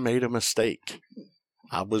 I made a mistake.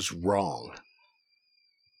 I was wrong.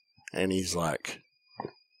 And he's like,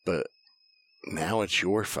 but now it's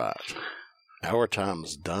your fight. Our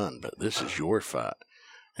time's done, but this is your fight.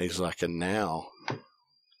 And he's like, and now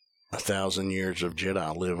 1,000 years of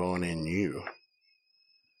Jedi live on in you.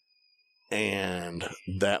 And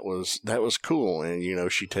that was cool. And, you know,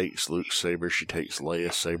 she takes Luke's saber, she takes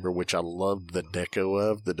Leia's saber, which I loved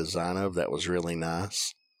the design of. That was really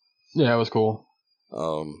nice. Yeah, it was cool.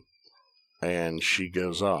 And she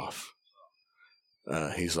goes off.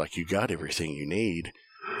 He's like, you got everything you need.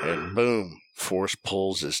 And boom, Force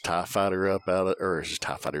pulls his TIE fighter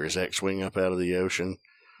his X-Wing up out of the ocean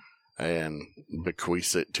and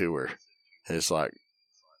bequeaths it to her. It's like,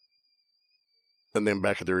 and then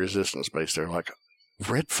back at the Resistance base, they're like,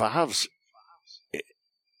 Red 5's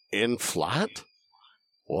in flight?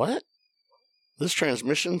 What? This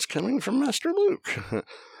transmission's coming from Master Luke.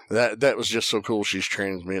 That was just so cool. She's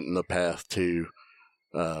transmitting the path to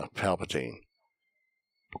Palpatine.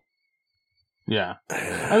 Yeah,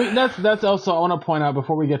 I mean that's also, I want to point out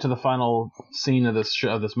before we get to the final scene of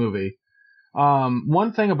this movie,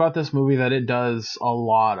 One thing about this movie that it does a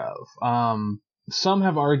lot of. Some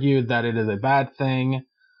have argued that it is a bad thing.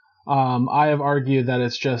 I have argued that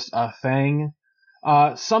it's just a thing.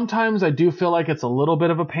 Sometimes I do feel like it's a little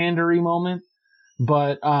bit of a pandery moment,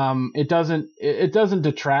 but it doesn't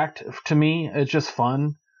detract to me. It's just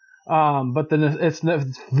fun. But then it's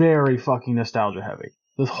very fucking nostalgia heavy.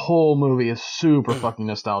 This whole movie is super fucking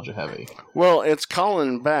nostalgia heavy. Well, it's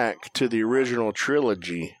calling back to the original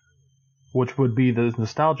trilogy, which would be the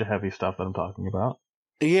nostalgia heavy stuff that I'm talking about.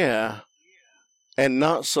 Yeah, and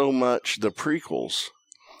not so much the prequels.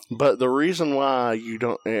 But the reason why you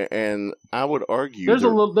don't, and I would argue there's a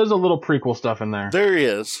little prequel stuff in there. There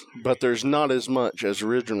is, but there's not as much as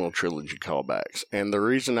original trilogy callbacks. And the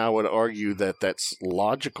reason I would argue that that's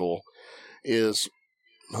logical is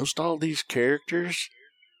most all these characters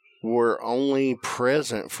were only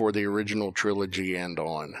present for the original trilogy and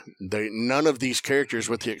on. None of these characters,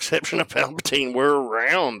 with the exception of Palpatine, were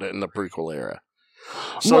around in the prequel era.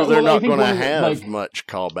 So they're not going to have much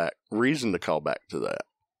reason to call back to that.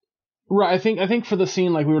 Right, I think for the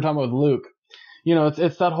scene like we were talking about with Luke,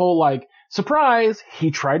 it's that whole like, surprise,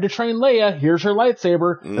 he tried to train Leia, here's her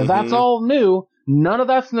lightsaber, that's all new, none of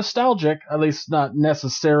that's nostalgic, at least not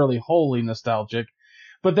necessarily wholly nostalgic,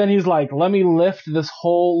 but then he's like, let me lift this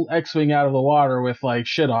whole X-Wing out of the water with like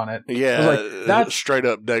shit on it. Yeah, that's straight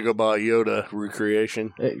up Dagobah Yoda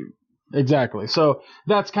recreation. Exactly, so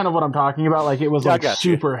that's kind of what I'm talking about, like it was like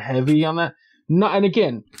super heavy on that. And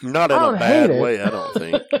again, not in a bad way. I don't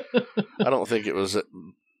think. I don't think it was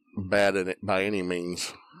bad in it by any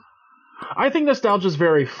means. I think nostalgia is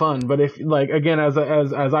very fun, but if like again, as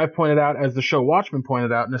I pointed out, as the show Watchmen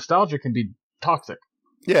pointed out, nostalgia can be toxic.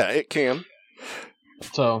 Yeah, it can.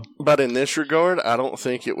 So, but in this regard, I don't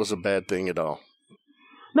think it was a bad thing at all.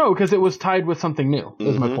 No, because it was tied with something new,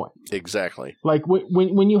 is my point. Exactly. Like,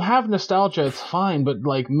 when you have nostalgia, it's fine, but,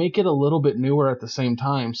 like, make it a little bit newer at the same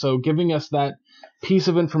time. So giving us that piece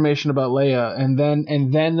of information about Leia, and then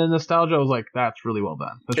the nostalgia, I was like, that's really well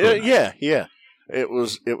done. Really nice. Yeah. It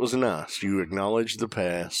was nice. You acknowledge the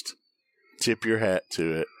past, tip your hat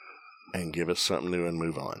to it, and give us something new and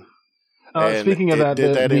move on. Speaking of that,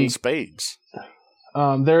 did that in spades.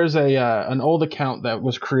 There's an old account that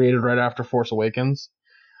was created right after Force Awakens.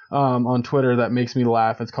 On Twitter that makes me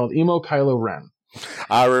laugh. It's called Emo Kylo Ren.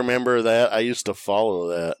 I remember that. I used to follow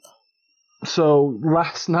that. So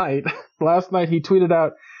last night he tweeted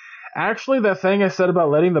out, actually that thing I said about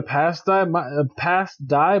letting the past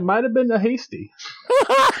die might have been a hasty.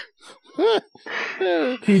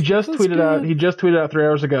 He just tweeted out 3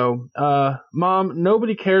 hours ago, Mom,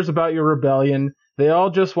 nobody cares about your rebellion. They all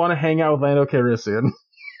just want to hang out with Lando Calrissian.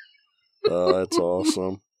 Oh, that's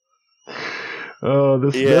awesome. Oh,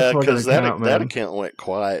 because that account went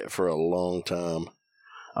quiet for a long time.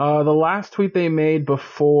 The last tweet they made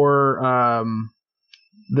before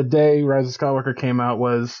the day Rise of Skywalker came out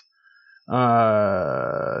was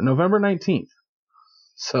November 19th.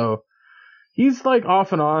 So he's like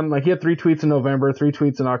off and on. Like he had 3 tweets in November, 3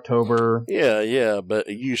 tweets in October. Yeah, but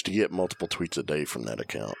he used to get multiple tweets a day from that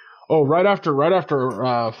account. Oh, right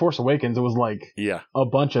after Force Awakens, it was like a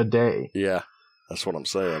bunch a day. Yeah, that's what I'm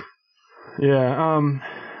saying. Yeah,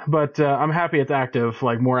 but I'm happy it's active,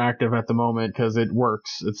 like more active at the moment because it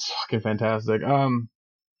works. It's fucking fantastic.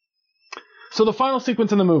 So the final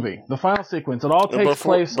sequence in the movie, it all takes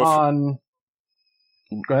place on.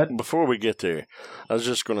 Go ahead. Before we get there, I was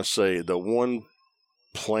just going to say the one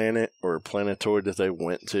planet or planetoid that they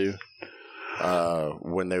went to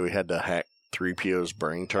when they had to hack 3PO's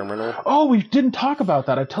brain terminal. Oh, we didn't talk about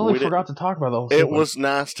that. I totally forgot to talk about the whole sequence. It was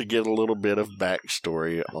nice to get a little bit of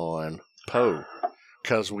backstory on Poe,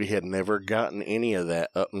 because we had never gotten any of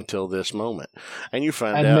that up until this moment. And you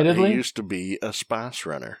find out he used to be a spice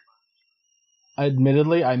runner.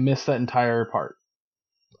 Admittedly, I missed that entire part.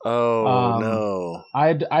 Oh, no. I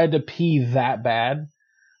had to pee that bad.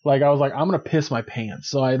 Like, I was like, I'm going to piss my pants.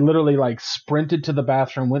 So I literally, like, sprinted to the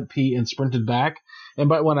bathroom, went pee, and sprinted back.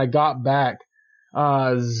 But when I got back,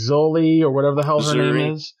 Zoli, or whatever the hell her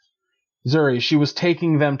name is, Zuri, she was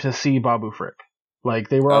taking them to see Babu Frick. Like,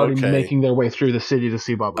 they were already making their way through the city to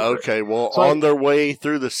see Babu Frick. Okay, well, so on their way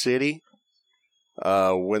through the city,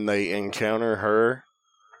 when they encounter her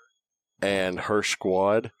and her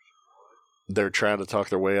squad, they're trying to talk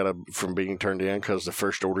their way out from being turned in because the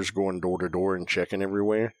First Order's going door to door and checking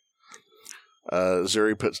everywhere.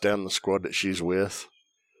 Zuri puts down the squad that she's with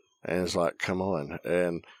and is like, come on.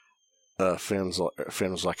 And Finn's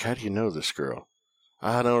like, how do you know this girl?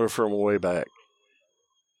 I know her from way back.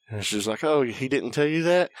 And she's like, oh, he didn't tell you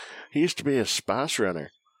that? He used to be a spice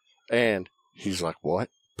runner. And he's like, what?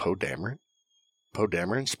 Poe Dameron? Poe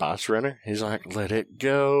Dameron, Spice Runner? He's like, let it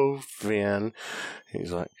go, Finn.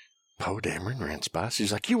 He's like, Poe Dameron ran Spice?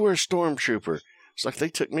 He's like, you were a stormtrooper. It's like, they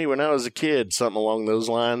took me when I was a kid, something along those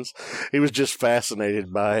lines. He was just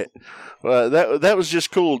fascinated by it. That was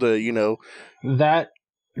just cool to, you know. That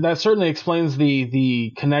certainly explains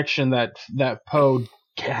the connection that Poe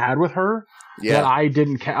had with her. Yeah. That I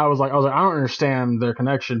didn't. I was like, I don't understand their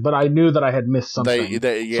connection, but I knew that I had missed something.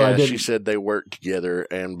 She said they worked together,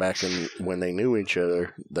 and when they knew each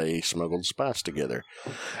other, they smuggled spice together.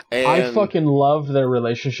 And I fucking loved their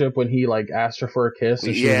relationship when he like asked her for a kiss,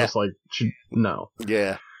 and she was just like, no.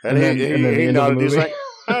 Yeah, and then he nodded. He's like,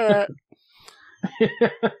 all right.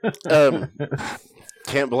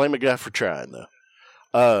 Can't blame a guy for trying though.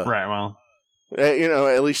 Right. Well, you know,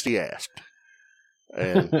 at least he asked.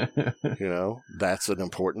 And, you know, that's an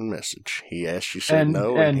important message. He asked, you said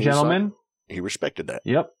no. And gentlemen, he respected that.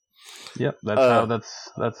 Yep.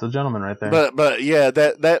 That's a gentleman right there. But yeah,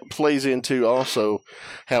 that plays into also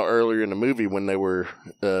how earlier in the movie when they were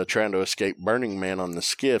trying to escape Burning Man on the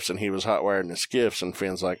skiffs, and he was hot wiring the skiffs, and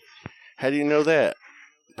Finn's like, how do you know that?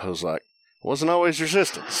 Poe's like, wasn't always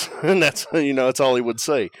resistance. And that's, you know, that's all he would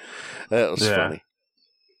say. That was funny.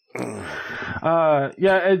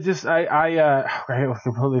 It just I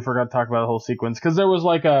completely forgot to talk about the whole sequence, because there was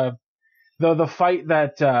like the fight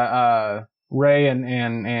that Rey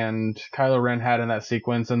and Kylo Ren had in that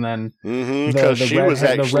sequence, and then because she was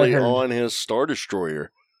actually on his Star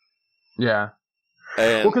Destroyer. Yeah.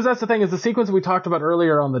 Well, because that's the thing, is the sequence we talked about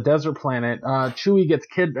earlier on the desert planet. Chewie gets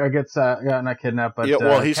not kidnapped, but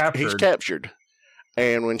he's captured.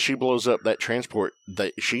 And when she blows up that transport,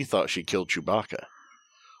 she thought she killed Chewbacca.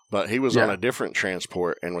 But he was on a different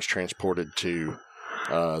transport and was transported to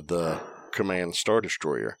the command Star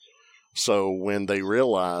Destroyer. So when they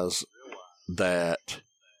realize that...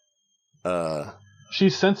 she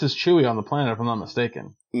senses Chewie on the planet, if I'm not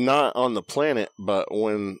mistaken. Not on the planet, but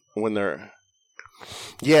when they're...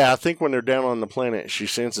 Yeah, I think when they're down on the planet, she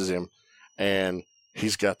senses him, and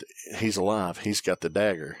he's alive. He's got the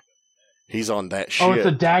dagger. He's on that ship. Oh, it's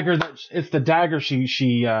the dagger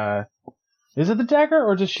she is it the dagger,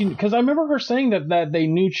 or does she... Because I remember her saying that they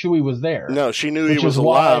knew Chewie was there. No, she knew he was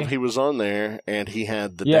alive. He was on there, and he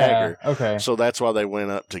had the dagger. Okay. So that's why they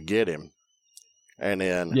went up to get him. And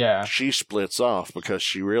then she splits off because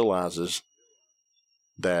she realizes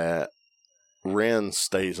that Ren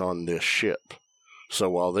stays on this ship. So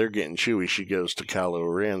while they're getting Chewie, she goes to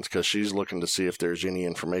Kylo Ren's because she's looking to see if there's any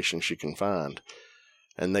information she can find.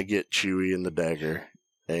 And they get Chewie and the dagger,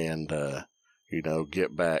 and...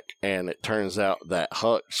 get back. And it turns out that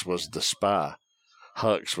Hux was the spy.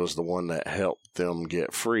 Hux was the one that helped them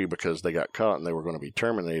get free because they got caught and they were going to be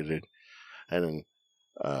terminated. And then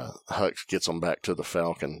Hux gets them back to the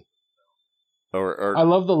Falcon. Or I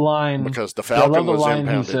love the line. Because the Falcon was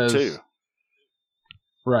impounded too.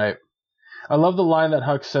 Right. I love the line that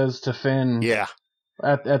Hux says to Finn. Yeah.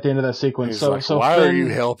 At the end of that sequence. He's like, why are you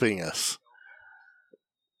helping us?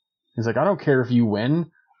 He's like, I don't care if you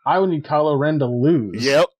win. I would need Kylo Ren to lose.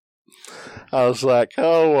 Yep. I was like,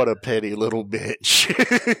 oh, what a petty little bitch.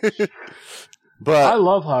 But I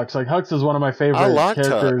love Hux. Like, Hux is one of my favorite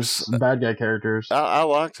characters, bad guy characters. I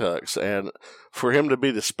liked Hux. And for him to be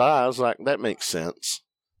the spy, I was like, that makes sense.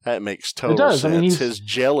 That makes total sense. I mean, his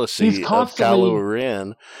jealousy of Kylo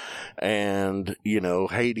Ren and,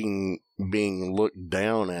 hating being looked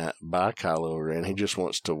down at by Kylo Ren. He just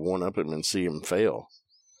wants to one-up him and see him fail.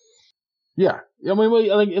 Yeah, I mean,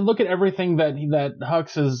 look at everything that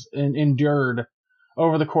Hux has endured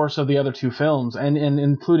over the course of the other two films, and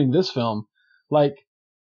including this film. Like,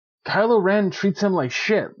 Kylo Ren treats him like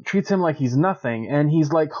shit, treats him like he's nothing, and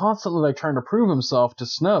he's like constantly like trying to prove himself to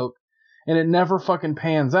Snoke, and it never fucking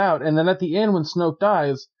pans out. And then at the end, when Snoke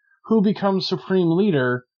dies, who becomes Supreme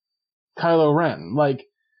Leader? Kylo Ren. Like,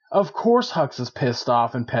 of course Hux is pissed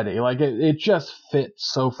off and petty. Like, it just fits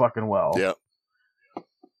so fucking well. Yep.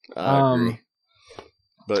 I agree.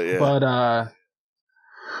 But yeah.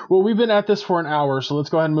 Well, we've been at this for an hour, so let's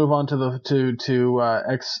go ahead and move on to oh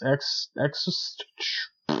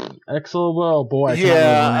boy. I can't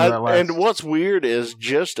remember that last. And what's weird is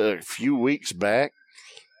just a few weeks back,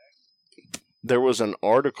 there was an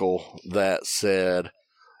article that said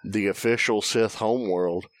the official Sith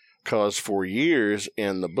homeworld, cause for years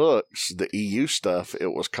in the books, the EU stuff,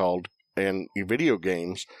 it was called, and video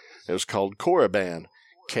games, it was called Korriban.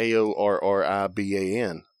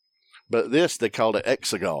 Korriban. But this, they called it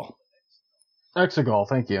Exegol. Exegol,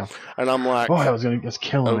 thank you. And I'm like, boy, that was just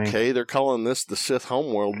killing me. Okay, they're calling this the Sith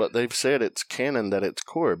homeworld, but they've said it's canon that it's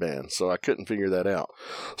Korriban, so I couldn't figure that out.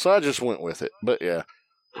 So I just went with it. But yeah,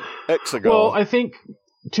 Exegol. Well, I think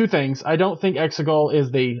two things. I don't think Exegol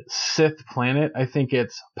is the Sith planet. I think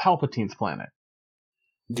it's Palpatine's planet.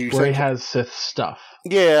 Do you where think he has Sith stuff.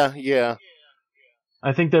 Yeah.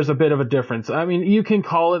 I think there's a bit of a difference. I mean, you can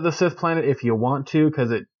call it the Sith planet if you want to,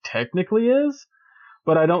 because it technically is,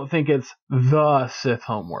 but I don't think it's the Sith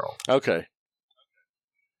homeworld. Okay.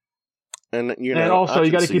 And also,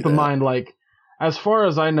 you got to keep in mind, like, as far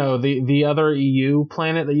as I know, the other EU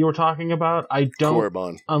planet that you were talking about, I don't,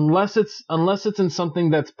 Korriban. unless it's in something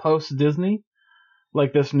that's post Disney,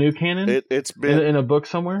 like this new canon. It's been in a book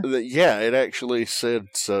somewhere. Yeah, it actually said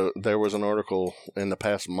so. There was an article in the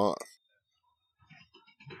past month.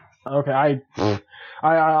 Okay, I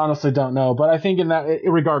honestly don't know, but I think in that,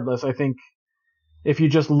 regardless, I think if you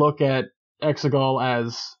just look at Exegol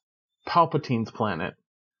as Palpatine's planet,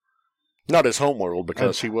 not his homeworld,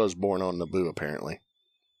 because he was born on Naboo, apparently.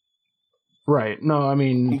 Right. No, I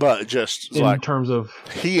mean, but just in like terms of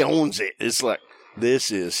he owns it. It's like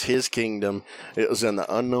this is his kingdom. It was in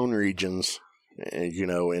the unknown regions,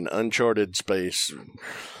 in uncharted space.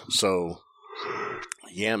 So,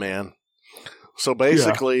 yeah, man. So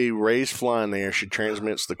basically, Rey's flying there. She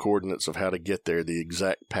transmits the coordinates of how to get there, the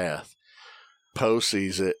exact path. Poe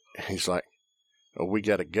sees it. He's like, "Oh, we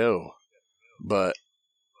got to go, but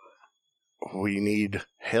we need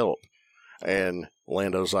help." And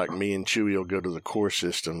Lando's like, "Me and Chewie will go to the core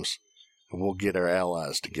systems, and we'll get our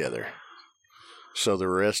allies together." So the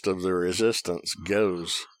rest of the resistance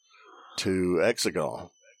goes to Exegol,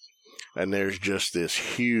 and there's just this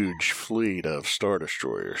huge fleet of Star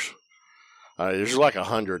Destroyers. There's like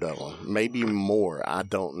 100 of them, maybe more. I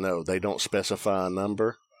don't know. They don't specify a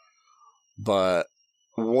number. But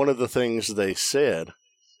one of the things they said,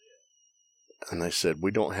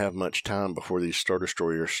 we don't have much time before these Star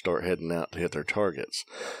Destroyers start heading out to hit their targets.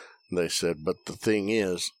 They said, but the thing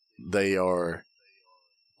is, they are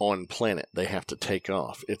on planet. They have to take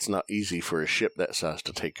off. It's not easy for a ship that size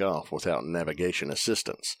to take off without navigation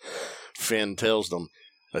assistance. Finn tells them,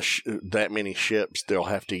 that many ships, they'll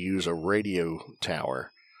have to use a radio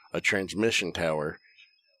tower, a transmission tower,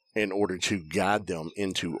 in order to guide them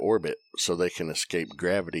into orbit so they can escape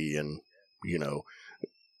gravity. And,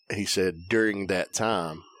 he said during that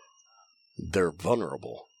time, they're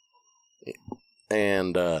vulnerable.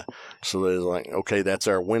 And so they're like, okay, that's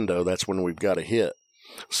our window. That's when we've got to hit.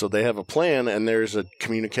 So they have a plan, and there's a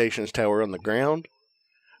communications tower on the ground,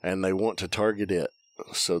 and they want to target it.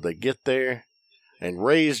 So they get there. And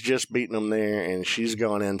Rey's just beating them there, and she's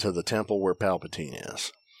gone into the temple where Palpatine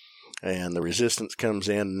is. And the Resistance comes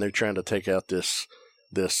in, and they're trying to take out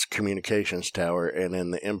this communications tower, and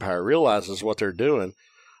then the Empire realizes what they're doing,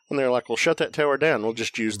 and they're like, well, shut that tower down. We'll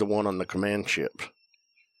just use the one on the command ship.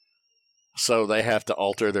 So they have to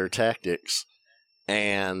alter their tactics,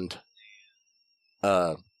 and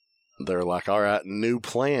they're like, all right, new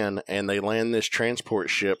plan, and they land this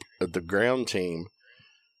transport ship at the ground team,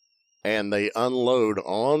 and they unload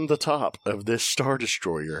on the top of this Star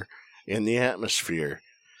Destroyer in the atmosphere.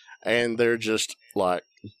 And they're just like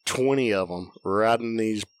 20 of them riding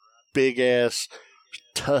these big-ass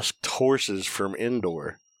tusked horses from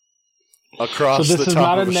Endor across the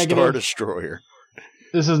top of a Star Destroyer.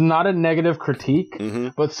 This is not a negative critique,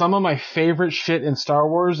 but some of my favorite shit in Star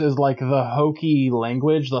Wars is like the hokey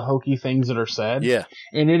language, the hokey things that are said. Yeah.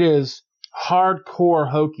 And it is hardcore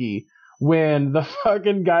hokey. When the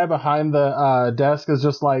fucking guy behind the desk is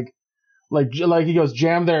just like he goes,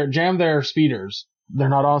 jam their speeders. They're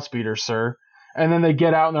not on speeders, sir. And then they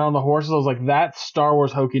get out and they're on the horses. I was like, that's Star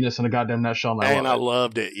Wars hokiness in a goddamn nutshell. And I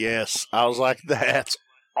loved it. Yes, I was like, that's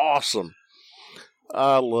awesome.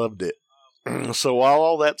 I loved it. So while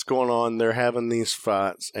all that's going on, they're having these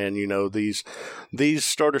fights, and these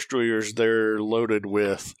Star Destroyers, they're loaded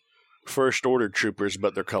with First Order troopers,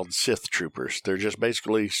 but they're called Sith troopers. They're just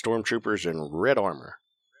basically stormtroopers in red armor.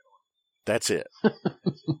 That's it. Do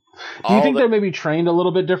you think they're maybe trained a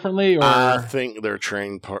little bit differently? Or? I think they're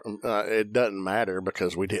trained. It doesn't matter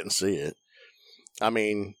because we didn't see it. I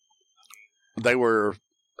mean, they were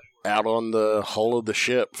out on the hull of the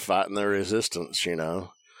ship fighting the Resistance,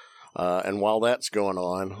 and while that's going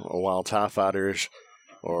on, while TIE fighters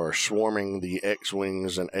or swarming the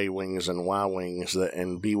X-Wings and A-Wings and Y-Wings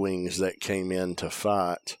and B-Wings that came in to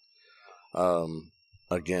fight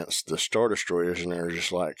against the Star Destroyers, and they're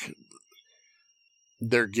just like,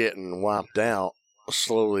 they're getting wiped out,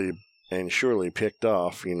 slowly and surely picked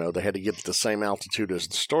off. They had to get to the same altitude as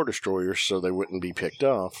the Star Destroyers so they wouldn't be picked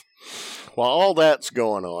off. While all that's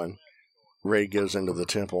going on, Rey goes into the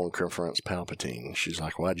temple and confronts Palpatine. She's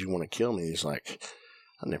like, why'd you want to kill me? He's like,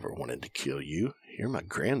 I never wanted to kill you. You're my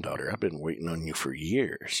granddaughter. I've been waiting on you for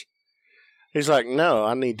years. He's like, no,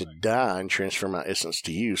 I need to die and transfer my essence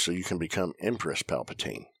to you so you can become Empress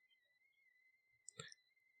Palpatine.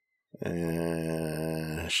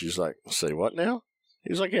 And she's like, say what now?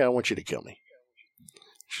 He's like, yeah, I want you to kill me.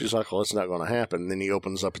 She's like, well, it's not going to happen. And then he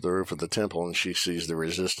opens up the roof of the temple and she sees the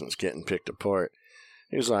resistance getting picked apart.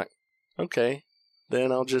 He's like, okay,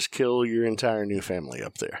 then I'll just kill your entire new family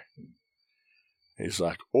up there. He's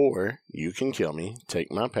like, or you can kill me,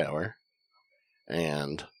 take my power,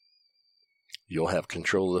 and you'll have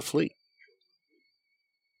control of the fleet.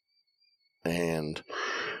 And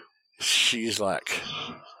she's like,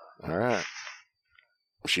 all right.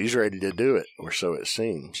 She's ready to do it, or so it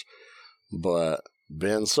seems. But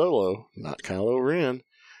Ben Solo, not Kylo Ren,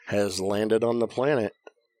 has landed on the planet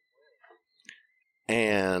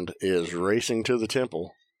and is racing to the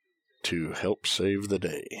temple to help save the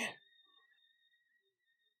day.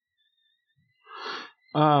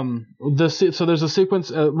 So there's a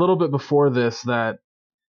sequence a little bit before this that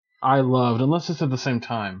I loved, unless it's at the same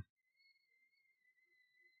time.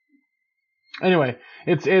 Anyway,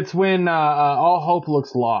 it's when all hope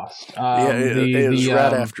looks lost. It was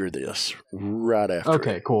right after this. Right after.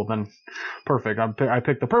 Okay, cool. Then perfect. I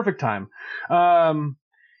picked the perfect time.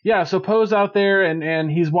 So Poe's out there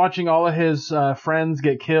and he's watching all of his friends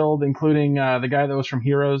get killed, including the guy that was from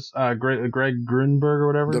Heroes, Greg Grunberg or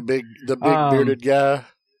whatever. The big bearded guy.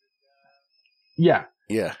 Yeah.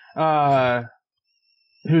 Yeah.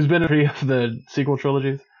 Who's been in 3 of the sequel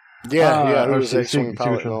trilogies. Yeah. Who was X-Wing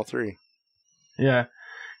pilot in all 3. Yeah.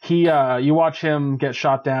 You watch him get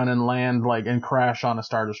shot down and land and crash on a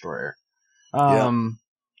Star Destroyer. And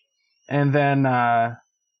then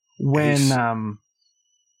when I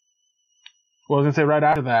was going to say right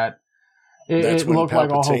after that, it looked like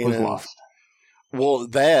all hope was lost. Well,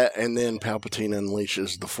 that, and then Palpatine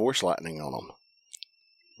unleashes the Force lightning on him.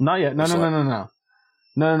 Not yet. No,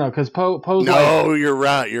 because Poe's No, you're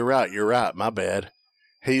right. My bad.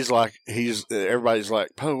 Everybody's like,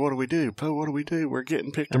 Poe, what do we do? Poe, what do we do? We're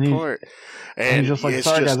getting picked apart. And he's just like,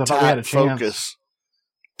 sorry guys, I thought we had a chance.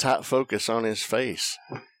 Tight focus on his face.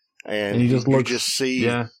 And he just you just see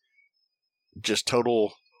just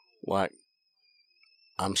total,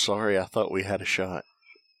 I'm sorry, I thought we had a shot.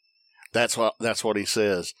 That's what he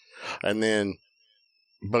says. And then,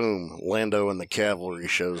 boom, Lando and the cavalry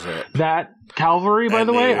shows up. That cavalry, by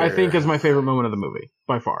the way, I think is my favorite moment of the movie,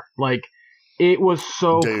 by far. It was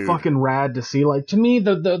so fucking rad to see. To me,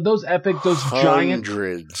 those giant...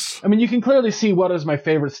 Hundreds. I mean, you can clearly see what is my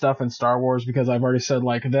favorite stuff in Star Wars, because I've already said,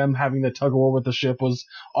 them having the tug-of-war with the ship was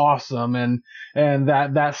awesome, and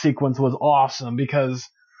that sequence was awesome, because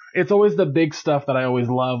it's always the big stuff that I always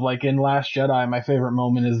love. In Last Jedi, my favorite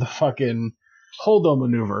moment is the fucking Holdo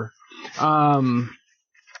maneuver.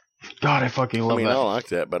 God, I fucking love that. I like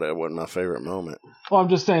that, but it wasn't my favorite moment. Well, I'm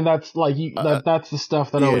just saying that's that's the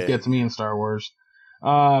stuff that always gets me in Star Wars.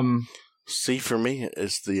 See, for me,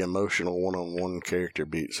 it's the emotional one-on-one character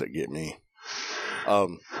beats that get me.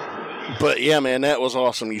 But yeah, man, that was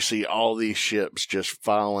awesome. You see all these ships just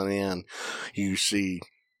filing in. You see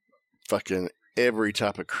fucking every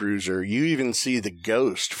type of cruiser. You even see the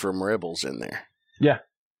Ghost from Rebels in there. Yeah.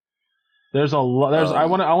 There's a lot.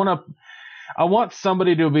 I want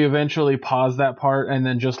somebody to be eventually pause that part and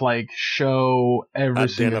then just show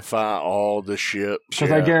identify all the ships.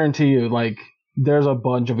 Because I guarantee you, there's a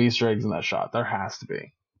bunch of Easter eggs in that shot. There has to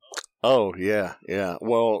be. Oh, yeah.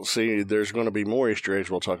 Well, see, there's going to be more Easter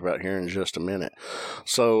eggs we'll talk about here in just a minute.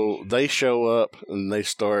 So they show up and they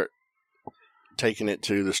start taking it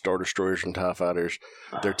to the Star Destroyers and TIE Fighters.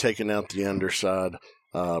 They're taking out the underside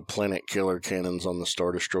planet killer cannons on the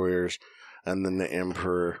Star Destroyers, and then the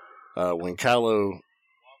Emperor. While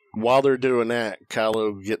they're doing that,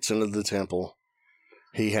 Kylo gets into the temple.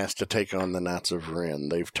 He has to take on the Knights of Ren.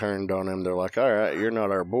 They've turned on him. They're like, all right, you're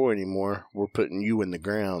not our boy anymore. We're putting you in the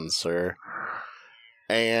ground, sir.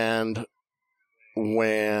 And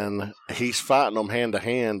when he's fighting them hand to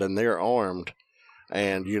hand and they're armed,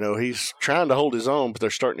 and, he's trying to hold his own, but they're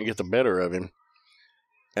starting to get the better of him.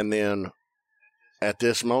 And then at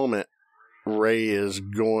this moment, Rey is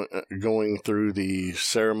going through the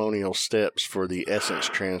ceremonial steps for the essence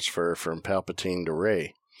transfer from Palpatine to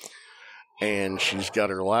Rey. And she's got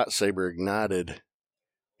her lightsaber ignited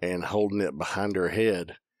and holding it behind her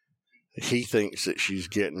head. He thinks that she's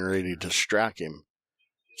getting ready to strike him,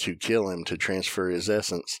 to kill him, to transfer his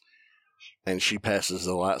essence. And she passes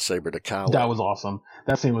the lightsaber to Kylo. That was awesome.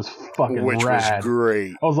 That scene was fucking rad. Which was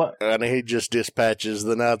great. I was like, and he just dispatches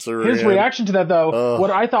the Knights of Ren. His reaction to that, though, what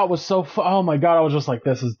I thought was so... oh my god, I was just like,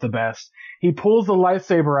 this is the best. He pulls the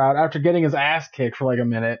lightsaber out after getting his ass kicked for a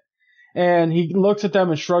minute, and he looks at them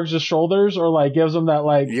and shrugs his shoulders, or like gives them that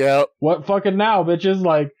like, Yep. what fucking now, bitches?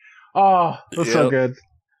 Like, oh, that's so good.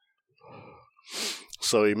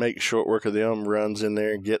 So he makes short work of them, runs in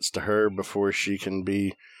there, gets to her before she can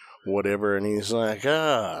be whatever, and he's like,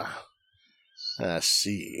 I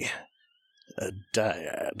see. A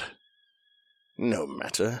dyad. No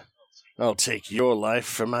matter. I'll take your life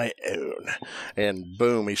for my own. And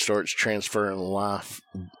boom, he starts transferring life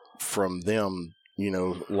from them,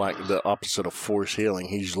 like the opposite of force healing.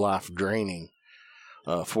 He's life draining,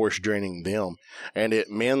 force draining them. And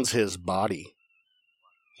it mends his body.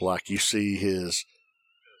 Like you see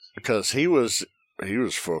because he was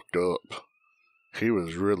fucked up. He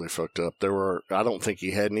was really fucked up. I don't think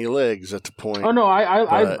he had any legs at the point. Oh no,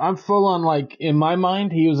 I'm full on, like, in my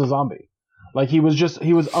mind, he was a zombie. Like, he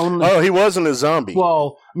was only... Oh, he wasn't a zombie.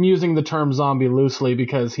 Well, I'm using the term zombie loosely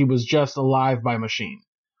because he was just alive by machine.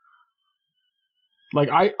 Like,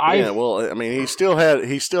 Yeah, well, I mean, he still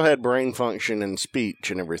had brain function and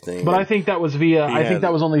speech and everything. But I think that was that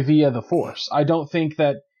was only via the Force. I don't think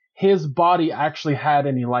that his body actually had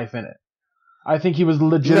any life in it. I think he was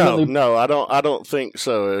legitimately... No, I don't think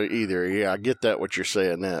so either. Yeah, I get that, what you're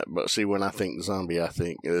saying that. But see, when I think zombie, I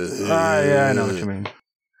think... yeah, I know what you mean.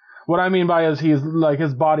 What I mean by is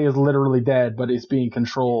his body is literally dead, but it's being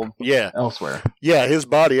controlled elsewhere. Yeah, his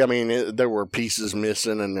body, I mean, there were pieces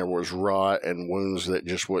missing, and there was rot and wounds that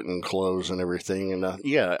just wouldn't close and everything. And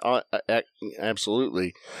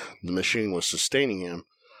absolutely, the machine was sustaining him.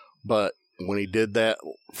 But when he did that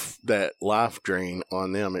life drain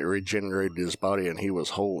on them, it regenerated his body, and he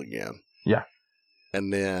was whole again. Yeah.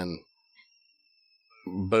 And then,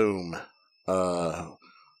 boom.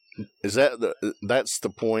 That's the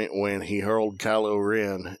point when he hurled Kylo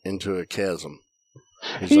Ren into a chasm.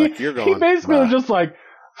 He's like, "You're gone." He basically was just like,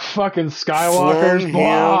 "Fucking Skywalkers,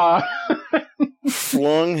 blah."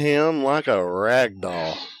 Flung him like a rag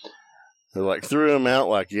doll. Like, threw him out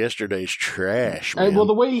like yesterday's trash, man. Well,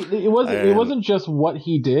 the way it wasn't just what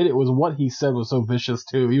he did; it was what he said was so vicious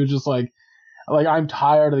too. He was just like I'm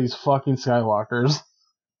tired of these fucking Skywalkers.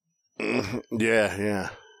 Yeah.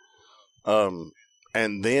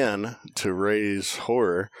 And then, to Rey's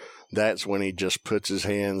horror, that's when he just puts his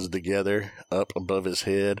hands together up above his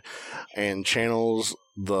head and channels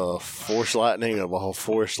the force lightning of all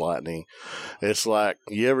force lightning. It's like,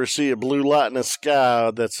 you ever see a blue light in the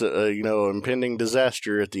sky that's impending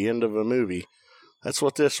disaster at the end of a movie? That's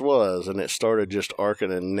what this was, and it started just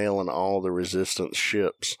arcing and nailing all the resistance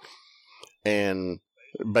ships. And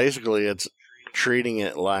basically, it's treating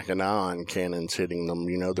it like an ion cannon's hitting them.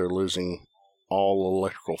 They're losing all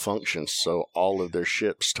electrical functions, so all of their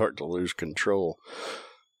ships start to lose control.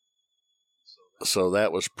 So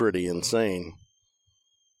that was pretty insane.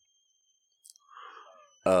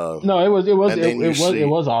 No, it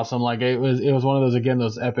was awesome. Like, it was one of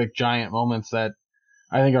those epic giant moments that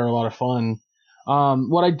I think are a lot of fun.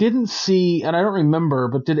 What I didn't see, and I don't remember,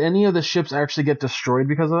 but did any of the ships actually get destroyed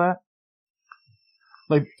because of that?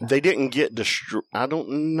 Like, they didn't get destroyed. I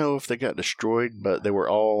don't know if they got destroyed, but they were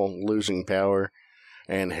all losing power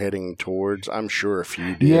and heading towards. I'm sure a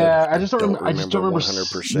few did. Yeah, I just don't remember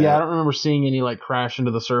 100%. Yeah, I don't remember seeing any like crash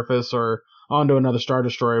into the surface or onto another Star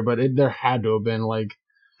Destroyer, but there had to have been like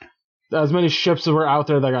as many ships that were out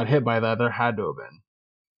there that got hit by that. There had to have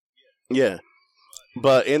been. Yeah,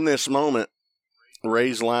 but in this moment,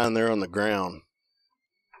 Rey's lying there on the ground,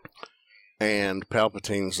 and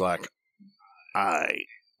Palpatine's like, "I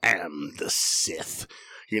am the Sith,"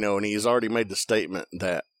 and he's already made the statement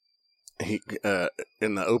that he,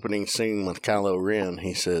 in the opening scene with Kylo Ren,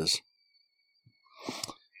 he says,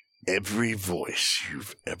 "Every voice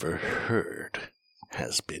you've ever heard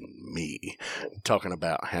has been me," talking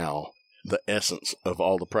about how the essence of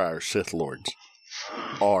all the prior Sith Lords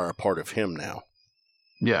are a part of him now.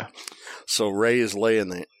 Yeah. So Rey is laying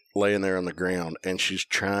there on the ground, and she's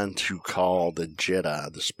trying to call the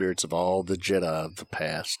Jedi, the spirits of all the Jedi of the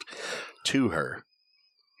past, to her.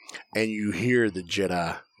 And you hear the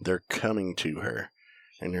Jedi, they're coming to her,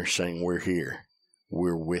 and they're saying, "We're here.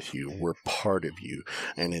 We're with you. We're part of you."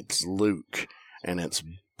 And it's Luke, and it's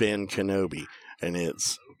Ben Kenobi, and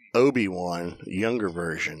it's Obi-Wan, younger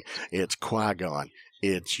version. It's Qui-Gon.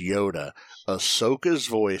 It's Yoda. Ahsoka's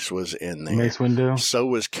voice was in there. Mace Windu. So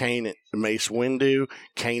was Mace Windu.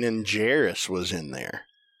 Kanan Jarrus was in there.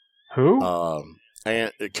 Who?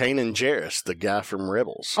 And Kanan Jarrus, the guy from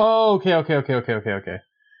Rebels. Oh, okay.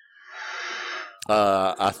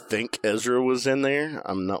 I think Ezra was in there.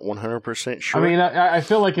 I'm not 100% sure. I mean, I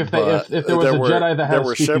feel like if there was a Jedi that had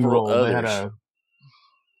a speaking role, they had a...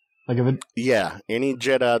 Like if it, Yeah, any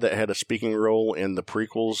Jedi that had a speaking role in the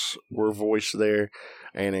prequels were voiced there,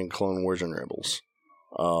 and in Clone Wars and Rebels,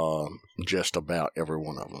 just about every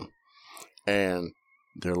one of them. And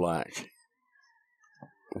they're like,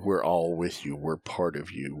 "We're all with you. We're part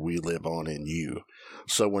of you. We live on in you."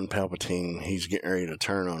 So when Palpatine, he's getting ready to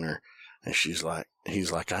turn on her, and he's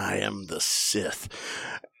like, "I am the Sith."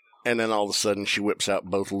 And then all of a sudden, she whips out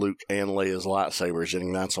both Luke and Leia's lightsabers and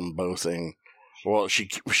ignites them both. And well, she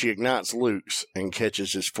ignites Luke's and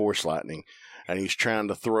catches his Force lightning, and he's trying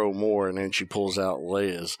to throw more, and then she pulls out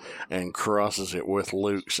Leia's and crosses it with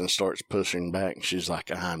Luke's and starts pushing back. And she's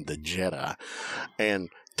like, "I'm the Jedi," and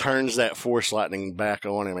turns that Force lightning back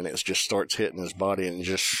on him, and it just starts hitting his body and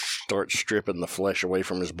just starts stripping the flesh away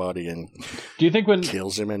from his body and do you think when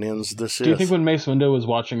kills him and ends the Sith. Do you think when Mace Windu was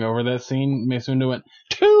watching over that scene, Mace Windu went,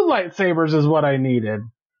 2 lightsabers is what I needed?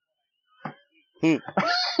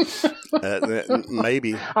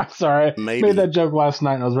 Maybe. I'm sorry. Maybe. I made that joke last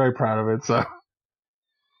night and I was very proud of it. So,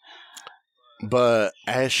 but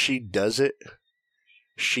as she does it,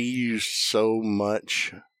 she used so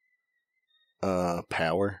much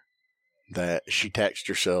power that she taxed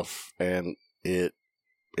herself, and she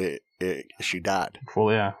died. Full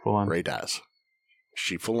on. Rey dies.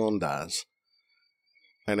 She full on dies.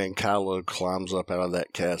 And then Kylo climbs up out of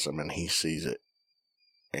that chasm, and he sees it.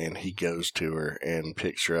 And he goes to her and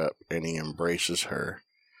picks her up, and he embraces her.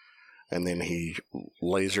 And then he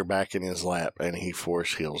lays her back in his lap, and he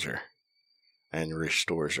force heals her and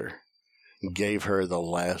restores her. Gave her the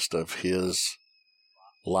last of his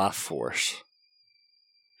life force.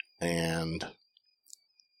 And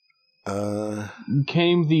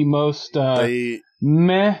came the most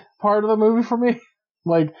meh part of the movie for me.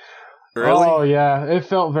 Like, really? Oh yeah, it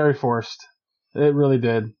felt very forced. It really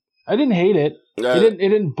did. I didn't hate it. It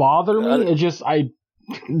didn't bother me. It just I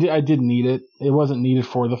didn't need it. It wasn't needed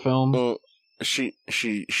for the film. She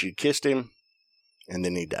kissed him, and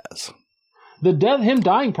then he dies. The him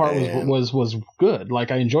dying part was good.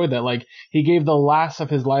 Like I enjoyed that. Like he gave the last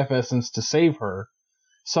of his life essence to save her,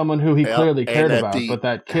 someone who he clearly cared about. But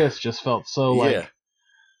that kiss just felt so like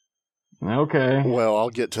okay. Well, I'll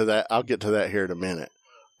get to that here in a minute.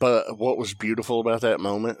 But what was beautiful about that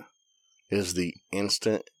moment is the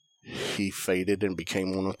instant he faded and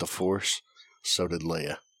became one with the Force, so did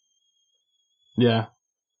Leia. Yeah.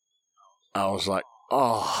 I was like,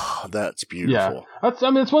 oh, that's beautiful. Yeah. It's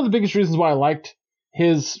one of the biggest reasons why I liked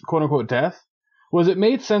his quote-unquote death, was it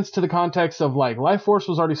made sense to the context of, like, life force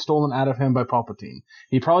was already stolen out of him by Palpatine.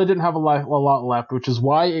 He probably didn't have a lot left, which is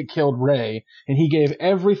why it killed Rey, and he gave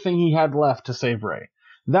everything he had left to save Rey.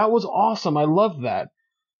 That was awesome. I love that.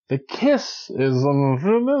 The kiss is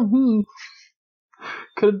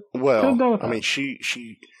could have done with that. I mean, she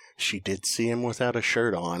did see him without a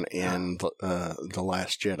shirt on in the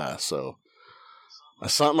Last Jedi, so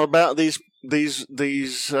something about these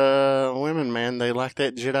women, man, they like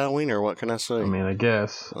that Jedi wiener. What can I say? I mean, I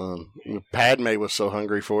guess Padme was so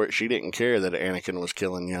hungry for it, she didn't care that Anakin was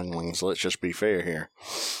killing younglings. Let's just be fair here.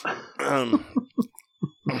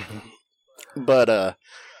 But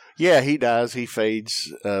yeah, he dies, he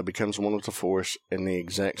fades, becomes one with the Force in the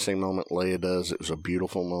exact same moment Leia does. It was a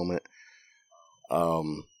beautiful moment.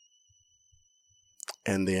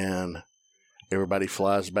 And then everybody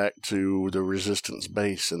flies back to the Resistance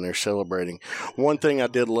base, and they're celebrating. One thing I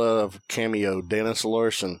did love, cameo, Dennis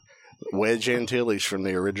Larson, Wedge Antilles from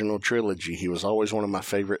the original trilogy. He was always one of my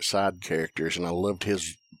favorite side characters, and I loved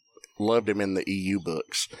him in the EU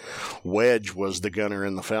books. Wedge was the gunner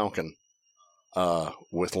in the Falcon.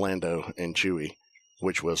 With Lando and Chewie,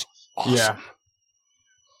 which was awesome. Yeah.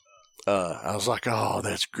 I was like, oh,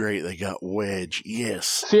 that's great. They got Wedge. Yes.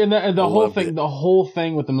 See, and the whole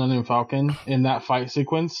thing with the Millennium Falcon in that fight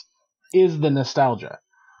sequence is the nostalgia.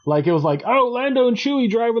 Like, it was like, oh, Lando and Chewie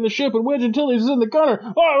driving the ship and Wedge Antilles is in the gunner.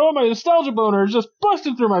 Oh, my nostalgia boner is just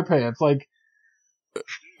busted through my pants. Like,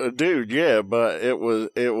 dude, yeah, but it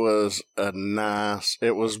was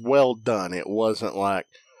well done. It wasn't like,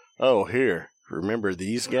 oh, here, remember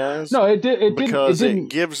these guys? No, it didn't. Because it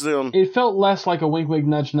gives them. It felt less like a wink, wink,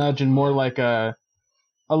 nudge, nudge, and more like a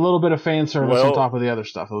little bit of fan service on top of the other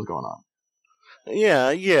stuff that was going on.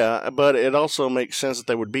 Yeah, but it also makes sense that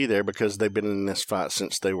they would be there because they've been in this fight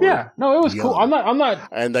since they were. Yeah, no, it was young. Cool. I'm not.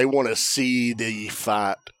 And they want to see the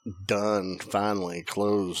fight done, finally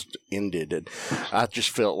closed, ended. And I just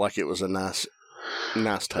felt like it was a nice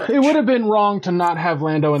touch. It would have been wrong to not have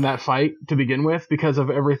Lando in that fight to begin with because of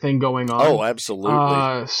everything going on. Oh, absolutely.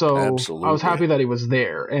 Absolutely. I was happy that he was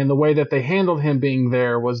there, and the way that they handled him being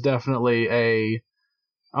there was definitely it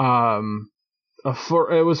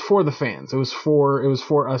was for the fans. It was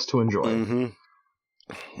for us to enjoy. Mm-hmm.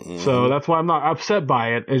 So that's why I'm not upset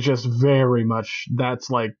by it. It's just very much, that's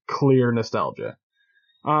like clear nostalgia.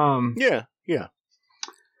 Yeah.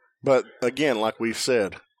 But again, like we've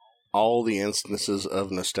said, all the instances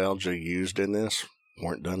of nostalgia used in this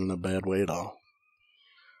weren't done in a bad way at all.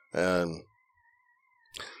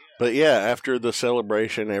 But yeah, after the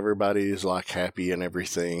celebration, everybody's like happy and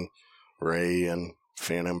everything. Rey and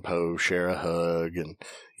Finn and Poe share a hug, and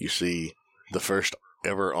you see the first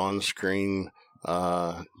ever on-screen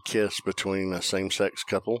kiss between a same-sex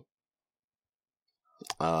couple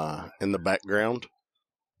in the background.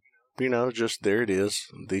 You know, just there it is.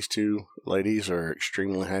 These two ladies are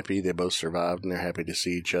extremely happy. They both survived, and they're happy to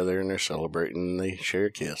see each other, and they're celebrating, and they share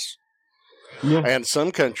a kiss. Yeah. And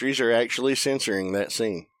some countries are actually censoring that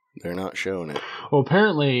scene. They're not showing it. Well,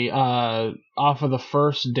 apparently, off of the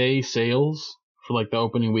first day sales for like the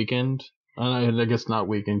opening weekend, I guess not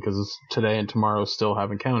weekend because today and tomorrow still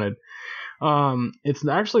haven't counted. It's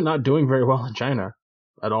actually not doing very well in China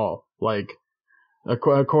at all. Like,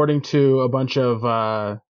 according to a bunch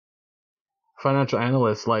of financial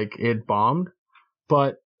analysts, like it bombed.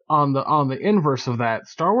 But on the inverse of that,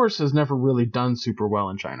 Star Wars has never really done super well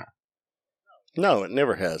in China. No, it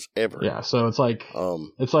never has, ever. Yeah, so it's like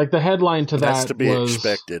the headline to that that's to be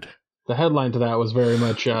expected. The headline to that was very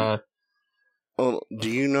much. Well, do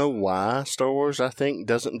you know why Star Wars, I think,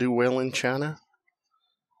 doesn't do well in China?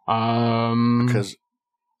 Because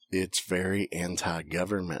it's very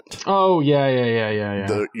anti-government. Oh, yeah.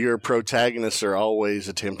 Your protagonists are always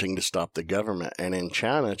attempting to stop the government. And in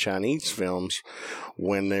China, Chinese films,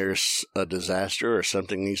 when there's a disaster or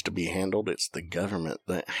something needs to be handled, it's the government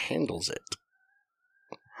that handles it.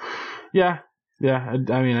 Yeah. I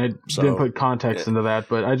mean, I didn't put context into that,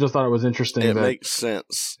 but I just thought it was interesting. It makes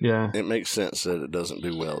sense. Yeah. It makes sense that it doesn't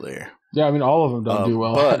do well there. Yeah, I mean, all of them don't do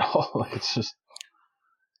well at all. Like, it's just...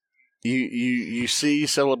 You see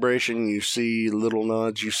Celebration, you see little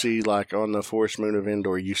nods, you see, like, on the Forest Moon of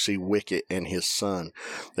Endor, you see Wicket and his son.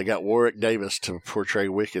 They got Warwick Davis to portray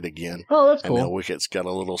Wicket again. Oh, that's cool. And now Wicket's got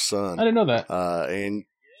a little son. I didn't know that. And,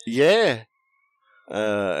 yeah.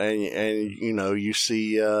 And you know, you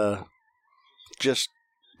see just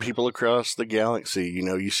people across the galaxy. You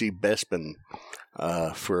know, you see Bespin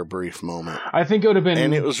for a brief moment. I think it would have been...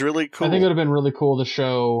 And it was really cool. I think it would have been really cool to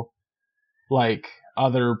show, like,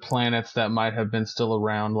 other planets that might have been still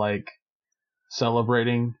around, like,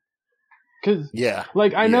 celebrating. Cause, yeah.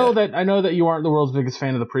 Like, I know that you aren't the world's biggest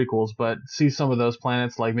fan of the prequels, but see some of those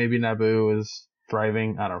planets, like maybe Naboo is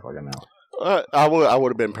thriving. I don't fucking know. I would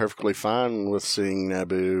have been perfectly fine with seeing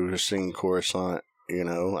Naboo or seeing Coruscant. You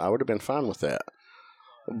know, I would have been fine with that.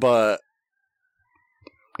 But,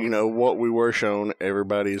 you know, what we were shown,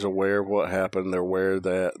 everybody's aware of what happened. They're aware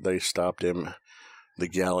that they stopped him. The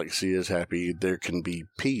galaxy is happy. There can be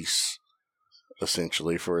peace,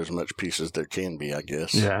 essentially, for as much peace as there can be, I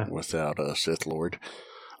guess, without a Sith Lord.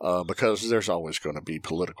 Because there's always going to be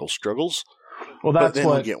political struggles. Well, that's but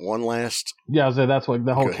then we get one last... Yeah, that's what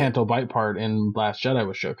the whole Canto Bight part in Last Jedi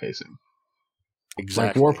was showcasing. Exactly.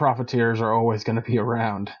 Like, war profiteers are always going to be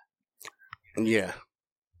around. Yeah.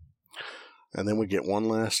 And then we get one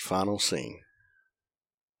last final scene.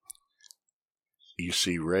 You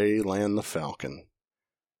see Rey land the Falcon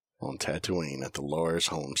on Tatooine at the Lars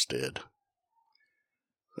homestead.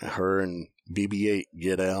 Her and BB-8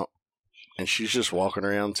 get out, and she's just walking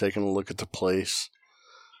around taking a look at the place.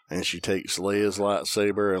 And she takes Leia's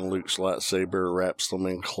lightsaber and Luke's lightsaber, wraps them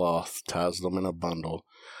in cloth, ties them in a bundle,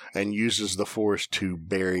 and uses the Force to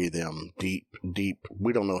bury them deep,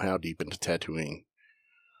 we don't know how deep into Tatooine.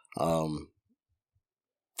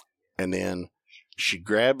 And then she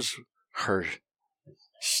grabs her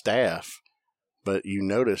staff, but you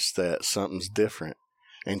notice that something's different,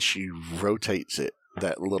 and she rotates it,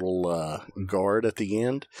 that little guard at the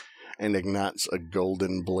end, and ignites a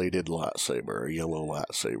golden-bladed lightsaber, a yellow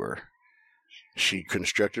lightsaber. She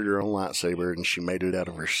constructed her own lightsaber, and she made it out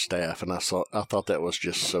of her staff, and I thought that was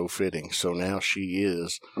just so fitting. So now she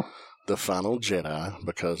is the final Jedi,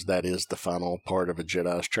 because that is the final part of a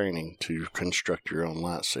Jedi's training, to construct your own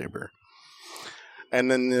lightsaber. And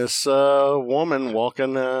then this woman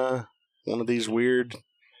walking one of these weird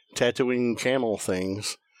Tatooine camel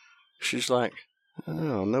things, she's like,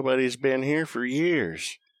 oh, nobody's been here for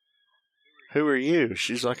years. Who are you?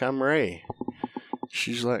 She's like, I'm Rey.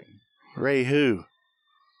 She's like, Rey who?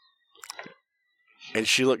 And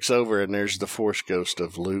she looks over, and there's the Force ghost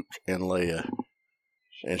of Luke and Leia.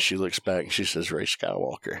 And she looks back, and she says, Rey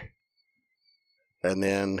Skywalker. And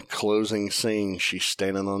then, closing scene, she's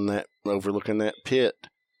standing on that, overlooking that pit.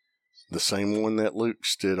 The same one that Luke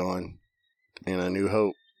stood on in A New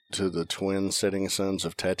Hope, to the twin setting suns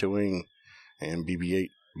of Tatooine. and BB-8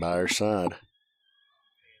 by her side.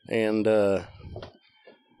 And,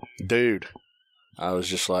 dude, I was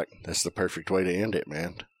just like, that's the perfect way to end it,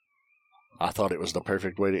 man. I thought it was the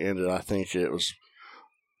perfect way to end it. I think it was...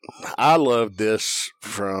 I loved this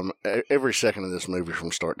from every second of this movie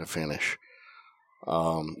from start to finish.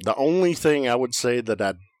 The only thing I would say that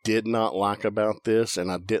I did not like about this,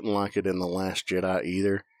 and I didn't like it in The Last Jedi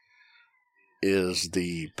either, is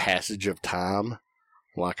the passage of time.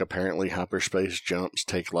 Like, apparently hyperspace jumps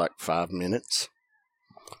take like 5 minutes.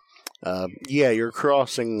 Yeah, you're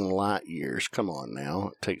crossing light years. Come on now.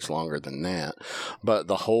 It takes longer than that. But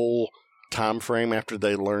the whole time frame after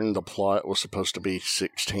they learned the plot was supposed to be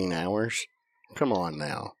 16 hours. Come on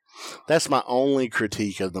now. That's my only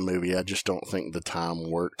critique of the movie. I just don't think the time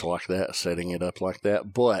worked like that, setting it up like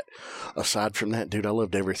that. But aside from that, dude, I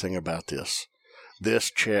loved everything about this.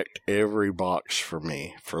 This checked every box for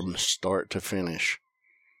me from start to finish.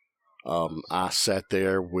 I sat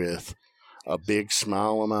there with a big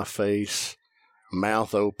smile on my face,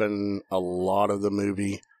 mouth open a lot of the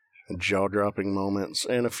movie, jaw-dropping moments,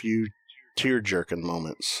 and a few tear-jerking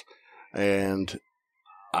moments. And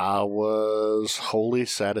I was wholly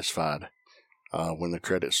satisfied when the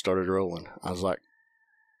credits started rolling. I was like,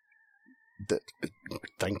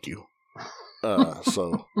 thank you.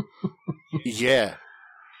 So, yeah.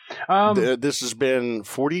 This has been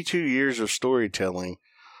 42 years of storytelling,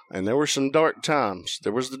 and there were some dark times.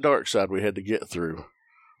 There was the dark side we had to get through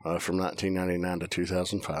from 1999 to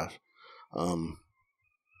 2005.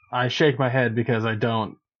 I shake my head because I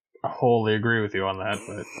don't wholly agree with you on that,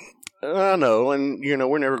 but... I know, and, you know,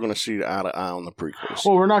 we're never going to see eye to eye on the prequels.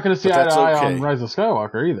 Well, we're not going to see eye to eye on Rise of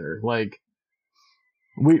Skywalker either. Like,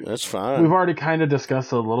 that's fine. We've already kind of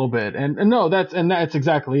discussed it a little bit, and no, that's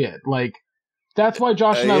exactly it. Like, that's why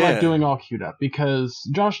Josh and I like doing All Queued Up, because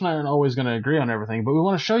Josh and I aren't always going to agree on everything, but we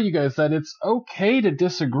want to show you guys that it's okay to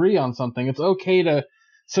disagree on something. It's okay to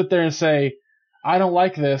sit there and say, I don't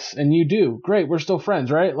like this, and you do. Great, we're still friends,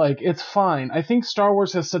 right? Like, it's fine. I think Star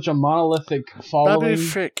Wars has such a monolithic following. Babu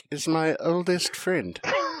Frick is my oldest friend.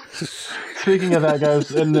 Speaking of that, guys,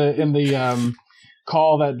 in the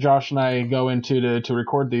call that Josh and I go into to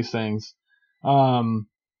record these things, I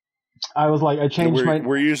was like, I changed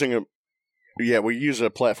we're using we use a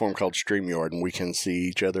platform called StreamYard, and we can see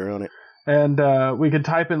each other on it. And we could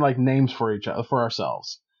type in like names for each other, for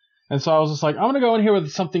ourselves. And so I was just like, I'm going to go in here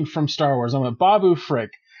with something from Star Wars. I'm a Babu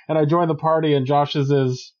Frick. And I joined the party, and Josh's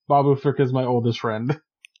is Babu Frick is my oldest friend.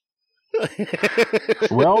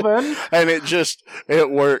 Well, then. And it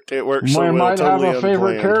worked. It worked so well. Might totally have a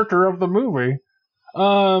favorite character of the movie.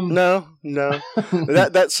 No.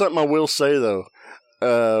 That's something I will say, though.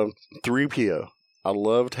 3PO. I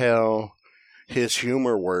loved how his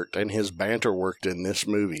humor worked and his banter worked in this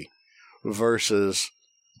movie versus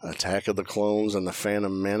Attack of the Clones and the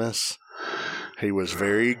Phantom Menace. He was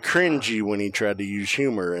very cringy when he tried to use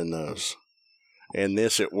humor in those. In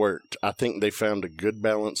this, it worked. I think they found a good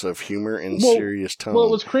balance of humor and serious tone. Well,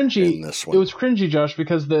 it was cringy. In this one. It was cringy, Josh,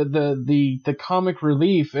 because the comic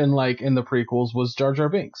relief in the prequels was Jar Jar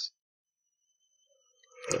Binks.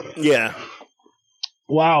 Yeah.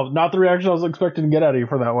 Wow, not the reaction I was expecting to get out of you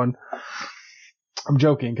for that one. I'm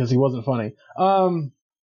joking because he wasn't funny.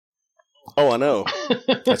 Oh, I know.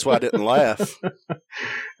 That's why I didn't laugh.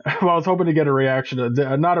 Well, I was hoping to get a reaction,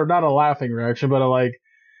 not a laughing reaction, but I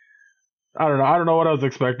don't know what I was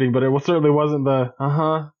expecting, but it certainly wasn't the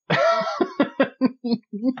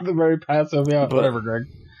the very passive. Yeah, whatever, Greg.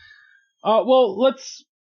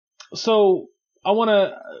 So I want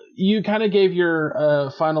to. You kind of gave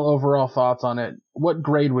your final overall thoughts on it. What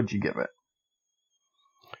grade would you give it?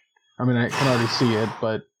 I mean, I can already see it,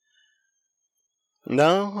 but.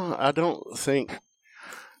 No, I don't think.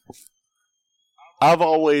 I've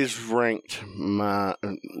always ranked in my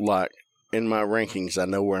rankings, I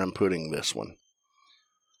know where I'm putting this one.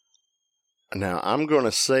 Now, I'm going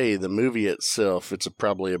to say the movie itself, it's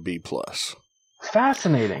probably a B+.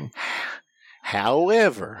 Fascinating.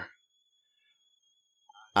 However,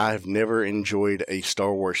 I've never enjoyed a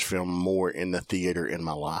Star Wars film more in the theater in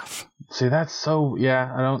my life. See, that's so,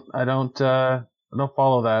 yeah, I don't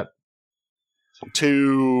follow that.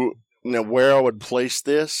 Where I would place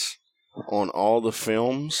this on all the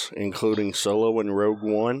films, including Solo and Rogue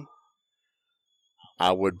One,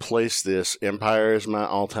 I would place this. Empire is my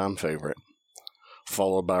all-time favorite,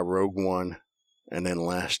 followed by Rogue One, and then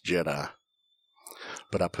Last Jedi.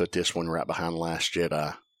 But I put this one right behind Last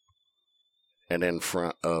Jedi, and in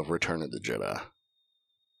front of Return of the Jedi.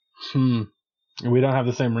 We don't have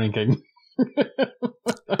the same ranking.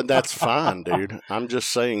 That's fine, dude. I'm just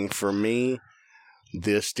saying, for me,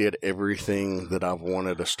 this did everything that I've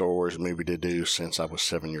wanted a Star Wars movie to do since I was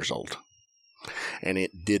 7 years old. And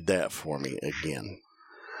it did that for me again.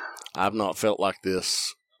 I've not felt like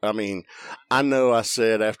this. I mean, I know I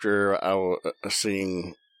said after I was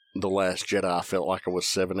seeing The Last Jedi, I felt like I was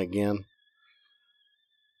 7 again.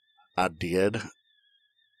 I did.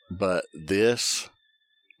 But this,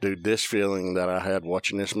 dude, this feeling that I had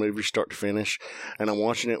watching this movie start to finish, and I'm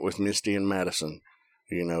watching it with Misty and Madison,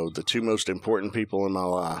 you know, the two most important people in my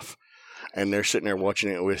life, and they're sitting there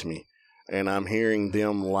watching it with me, and I'm hearing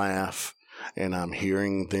them laugh, and I'm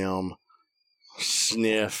hearing them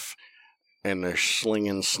sniff, and they're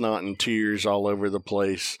slinging snot and tears all over the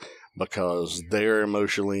place because they're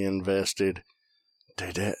emotionally invested.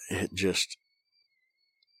 Dude,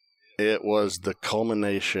 it was the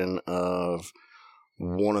culmination of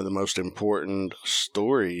one of the most important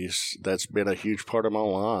stories that's been a huge part of my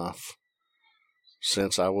life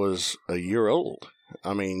since I was a year old.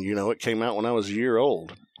 I mean, you know, it came out when I was a year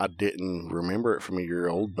old. I didn't remember it from a year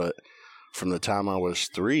old, but from the time I was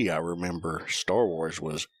 3, I remember Star Wars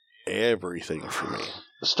was everything for me.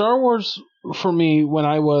 Star Wars for me when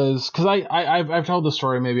I was, because I've told the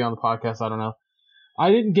story maybe on the podcast, I don't know. I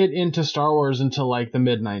didn't get into Star Wars until like the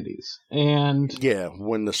mid 90s, and yeah,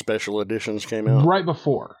 when the special editions came out, right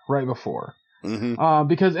before. Mm-hmm.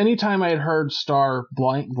 Because anytime I had heard Star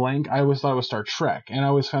blank, I always thought it was Star Trek, and I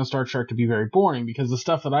always found Star Trek to be very boring because the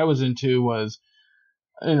stuff that I was into was,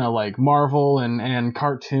 you know, like Marvel and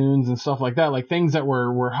cartoons and stuff like that, like things that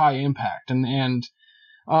were high impact, and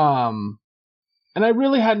I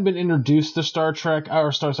really hadn't been introduced to Star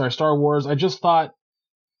Wars. I just thought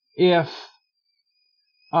if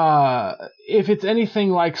it's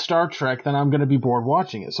anything like Star Trek, then I'm going to be bored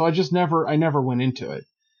watching it. So I never went into it.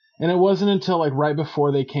 And it wasn't until like right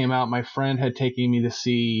before they came out, my friend had taken me to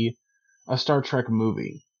see a Star Trek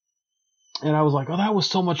movie. And I was like, oh, that was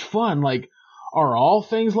so much fun. Like, are all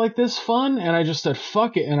things like this fun? And I just said,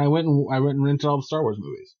 fuck it. And I went and rented all the Star Wars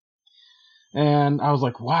movies. And I was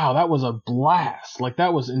like, wow, that was a blast. Like,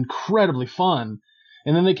 that was incredibly fun.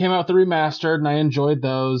 And then they came out with the remastered, and I enjoyed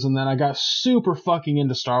those. And then I got super fucking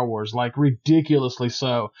into Star Wars, like ridiculously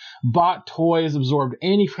so. Bought toys, absorbed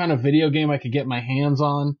any kind of video game I could get my hands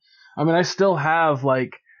on. I mean, I still have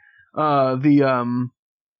like the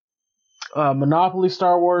Monopoly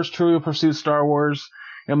Star Wars, Trivial Pursuit Star Wars,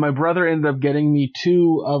 and my brother ended up getting me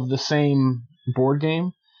 2 of the same board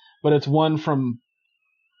game, but it's one from,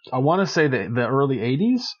 I want to say the early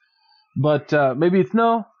 80s, but maybe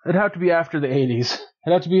it'd have to be after the 80s.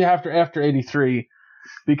 It'd have to be after 83,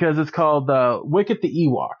 because it's called Wicket the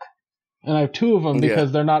Ewok. And I have 2 of them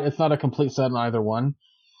because it's not a complete set in either one.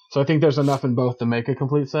 So I think there's enough in both to make a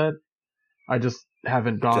complete set. I just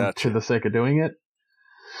haven't gone to the sake of doing it.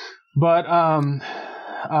 But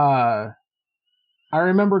I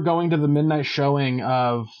remember going to the midnight showing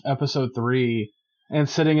of episode 3 and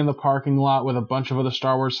sitting in the parking lot with a bunch of other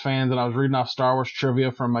Star Wars fans, and I was reading off Star Wars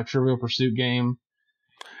trivia from my Trivial Pursuit game.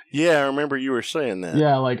 Yeah, I remember you were saying that.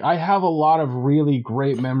 Yeah, like, I have a lot of really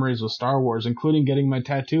great memories with Star Wars, including getting my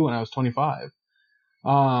tattoo when I was 25.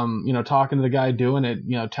 You know, talking to the guy doing it,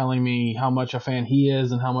 you know, telling me how much a fan he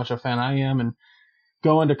is and how much a fan I am, and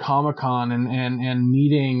going to Comic-Con and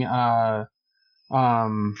meeting, oh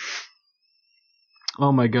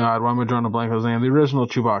my god, why am I drawing a blank on his name? The original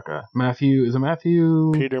Chewbacca. Is it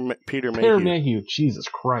Matthew? Peter Mayhew. Jesus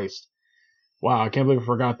Christ. Wow, I can't believe I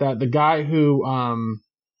forgot that. The guy who,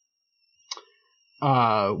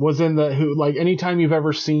 was in like, anytime you've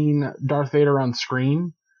ever seen Darth Vader on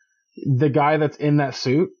screen, the guy that's in that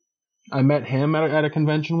suit, I met him at a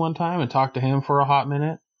convention one time and talked to him for a hot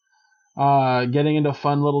minute. Getting into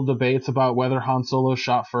fun little debates about whether Han Solo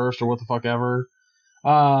shot first or what the fuck ever.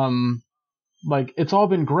 Like, it's all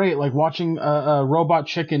been great, like watching Robot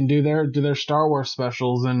Chicken do their Star Wars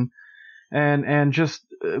specials and just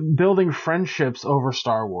building friendships over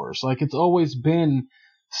Star Wars. Like, it's always been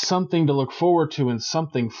something to look forward to and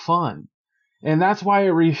something fun. And that's why I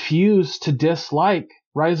refuse to dislike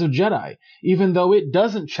Rise of Jedi, even though it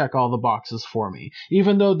doesn't check all the boxes for me,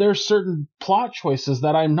 even though there's certain plot choices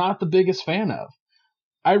that I'm not the biggest fan of.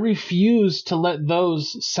 I refuse to let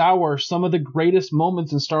those sour some of the greatest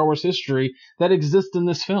moments in Star Wars history that exist in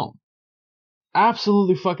this film.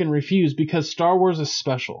 Absolutely fucking refuse, because Star Wars is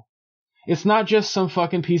special. It's not just some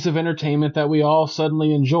fucking piece of entertainment that we all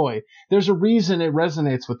suddenly enjoy. There's a reason it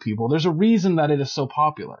resonates with people. There's a reason that it is so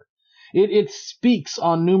popular. It speaks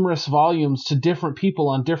on numerous volumes to different people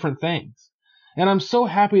on different things. And I'm so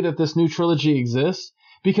happy that this new trilogy exists,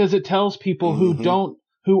 because it tells people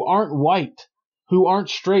who aren't white, who aren't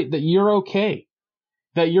straight, that you're okay,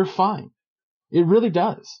 that you're fine. It really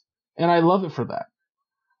does. And I love it for that.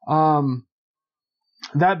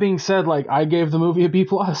 That being said, like, I gave the movie a B+.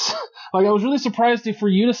 Like, I was really surprised for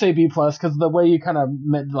you to say B+, because the way you kind of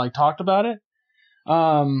talked about it.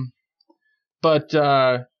 But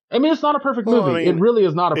I mean, it's not a perfect movie. I mean, it really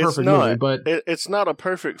is not a perfect movie, but it's not a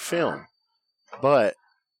perfect film. But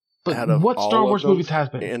what Star Wars movies has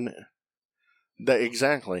been?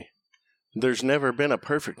 Exactly. There's never been a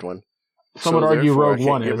perfect one. Some would argue Rogue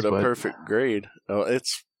One is, give it a perfect grade. Oh,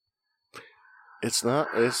 it's not.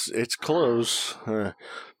 It's close,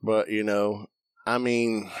 but you know, I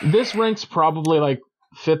mean, this ranks probably like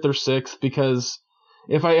 5th or 6th, because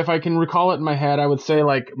if I can recall it in my head, I would say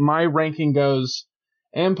like my ranking goes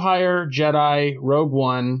Empire, Jedi, Rogue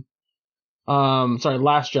One.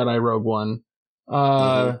 Last Jedi, Rogue One.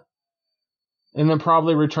 And then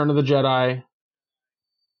probably Return of the Jedi.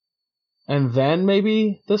 And then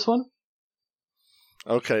maybe this one?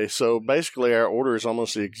 Okay, so basically our order is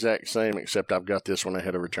almost the exact same, except I've got this one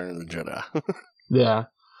ahead of Return of the Jedi. Yeah.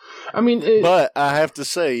 I mean... but I have to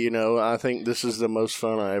say, you know, I think this is the most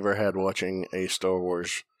fun I ever had watching a Star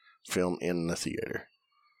Wars film in the theater.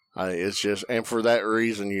 It's just... And for that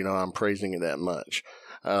reason, you know, I'm praising it that much.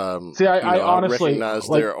 See, I honestly... I recognize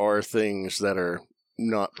there are things that are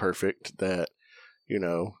not perfect that, you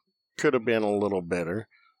know, could have been a little better.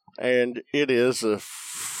 And it is a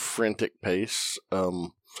frantic pace,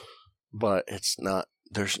 but it's not.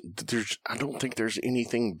 There's. I don't think there's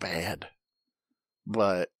anything bad.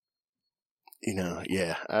 But you know,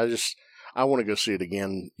 yeah. I want to go see it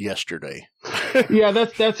again yesterday. Yeah,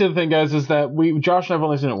 that's the other thing, guys. Is that Josh and I've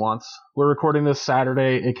only seen it once. We're recording this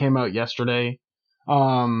Saturday. It came out yesterday.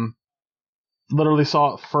 Literally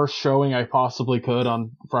saw it first showing I possibly could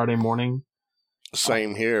on Friday morning.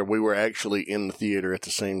 Same here. We were actually in the theater at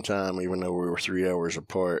the same time, even though we were 3 hours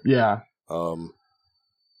apart. Yeah. But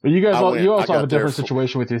you guys, you also have a different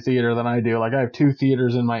situation with your theater than I do. Like, I have 2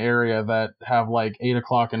 theaters in my area that have like 8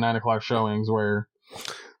 o'clock and 9 o'clock showings. Where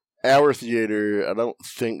our theater, I don't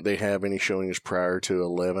think they have any showings prior to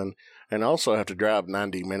 11, and also have to drive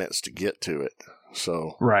 90 minutes to get to it.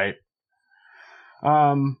 So right.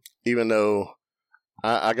 Even though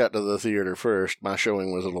I got to the theater first, my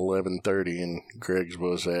showing was at 11:30, and Greg's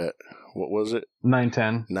was at, what was it?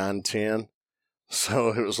 9:10. 9:10. So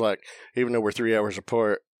it was like, even though we're 3 hours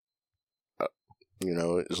apart, you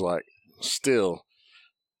know, it was like, still,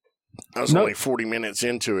 I was only 40 minutes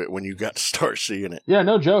into it when you got to start seeing it. Yeah,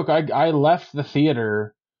 no joke. I left the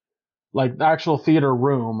theater, like the actual theater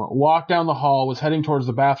room, walked down the hall, was heading towards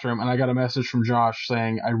the bathroom, and I got a message from Josh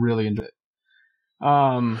saying I really enjoyed it.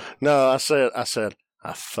 No, I said,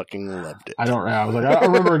 I fucking loved it. I was like, I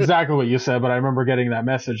don't remember exactly what you said, but I remember getting that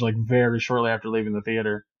message like very shortly after leaving the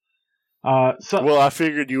theater. Well, I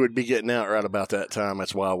figured you would be getting out right about that time.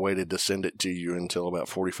 That's why I waited to send it to you until about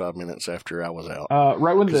 45 minutes after I was out.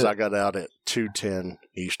 Right when because I got out at 2:10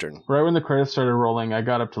 Eastern. Right when the credits started rolling, I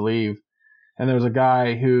got up to leave, and there was a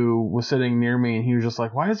guy who was sitting near me, and he was just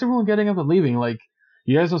like, "Why is everyone getting up and leaving? Like,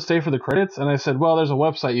 you guys don't stay for the credits?" And I said, "Well, there's a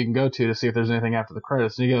website you can go to see if there's anything after the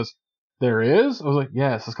credits." And he goes, "There is?" I was like,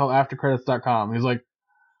 "Yes, it's called aftercredits.com." He's like,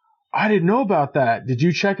 "I didn't know about that. Did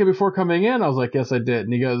you check it before coming in?" I was like, "Yes, I did."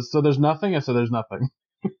 And he goes, "So there's nothing?" I said, "There's nothing."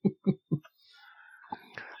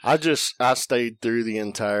 I stayed through the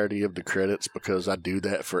entirety of the credits because I do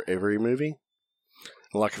that for every movie.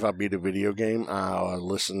 Like if I beat a video game, I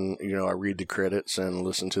listen, you know, I read the credits and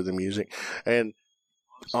listen to the music. And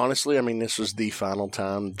honestly, I mean, this was the final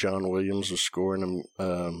time John Williams was scoring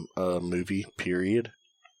a movie, period.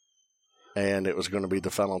 And it was going to be the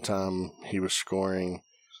final time he was scoring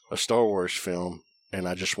a Star Wars film, and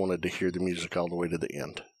I just wanted to hear the music all the way to the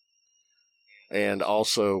end. And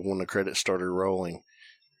also, when the credits started rolling,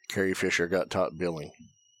 Carrie Fisher got top billing.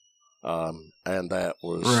 And that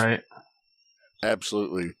was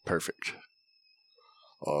absolutely perfect.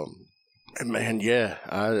 And man,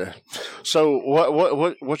 yeah. So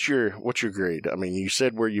what's your grade? I mean, you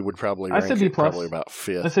said where you would probably rank I said B+. Probably about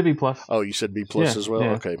 5th. I said B+. Oh, you said B+ as well?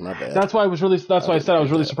 Yeah. Okay, my bad. That's why I said I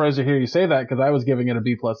was really surprised to hear you say that, because I was giving it a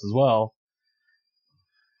B+ as well.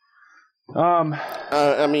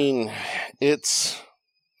 I mean, it's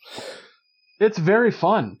very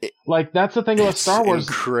fun. Like, that's the thing about Star Wars.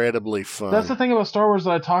 Incredibly fun. That's the thing about Star Wars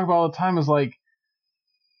that I talk about all the time, is like,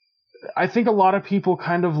 I think a lot of people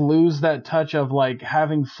kind of lose that touch of like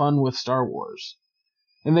having fun with Star Wars,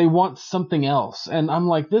 and they want something else. And I'm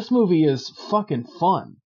like, this movie is fucking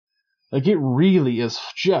fun. Like, it really is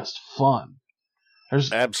just fun.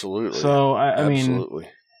 Absolutely. So I mean,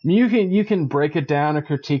 you can break it down and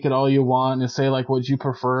critique it all you want and say like what you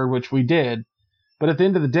prefer, which we did. But at the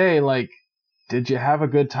end of the day, like, did you have a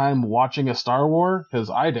good time watching a Star Wars? Because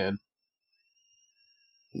I did.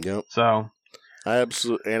 Yep. So I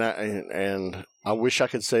absolutely, and I wish I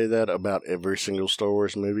could say that about every single Star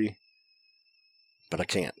Wars movie, but I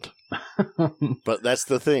can't. But that's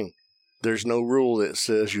the thing. There's no rule that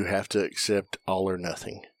says you have to accept all or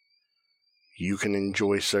nothing. You can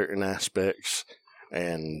enjoy certain aspects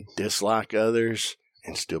and dislike others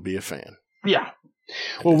and still be a fan. yeah.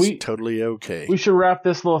 And Well, it's totally okay. We should wrap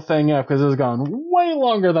this little thing up because it's gone way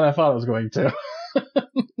longer than I thought it was going to.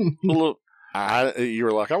 Look, you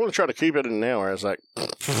were like, I want to try to keep it in an hour. I was like,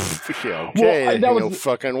 okay, Well, that was no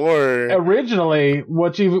fucking word. Originally,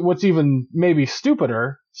 what's even maybe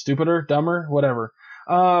stupider, dumber, whatever.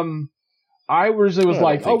 I originally was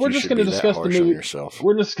like, oh, we're just going to discuss the movie.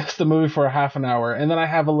 We're discuss the movie for a half an hour, and then I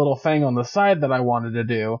have a little thing on the side that I wanted to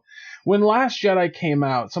do. When Last Jedi came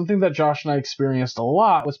out, something that Josh and I experienced a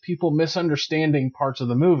lot was people misunderstanding parts of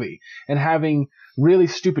the movie and having really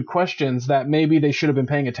stupid questions that maybe they should have been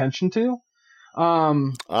paying attention to.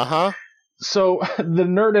 So the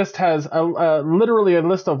Nerdist has literally a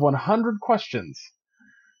list of 100 questions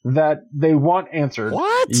that they want answered.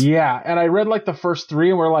 What? Yeah, and I read like the first 3,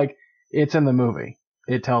 and we're like, it's in the movie.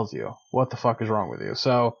 It tells you what the fuck is wrong with you.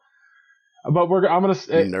 So, but I'm gonna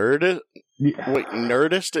Nerdist. Wait,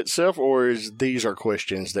 Nerdist itself, or these are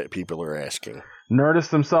questions that people are asking? Nerdist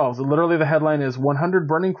themselves. Literally, the headline is 100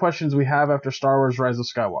 burning questions we have after Star Wars Rise of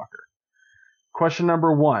Skywalker. Question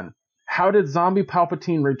number 1. How did zombie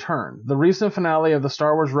Palpatine return? The recent finale of the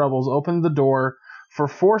Star Wars Rebels opened the door for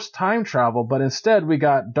forced time travel, but instead we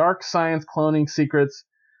got dark science cloning secrets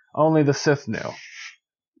only the Sith knew.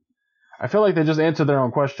 I feel like they just answered their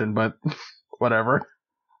own question, but whatever.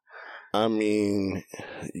 I mean,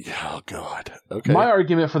 oh god. Okay. My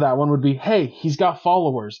argument for that one would be, hey, he's got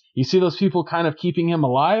followers. You see those people kind of keeping him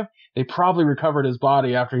alive? They probably recovered his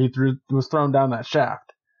body after he was thrown down that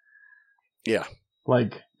shaft. Yeah.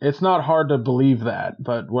 Like, it's not hard to believe that,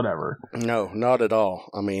 but whatever. No, not at all.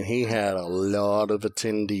 I mean, he had a lot of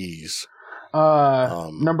attendees.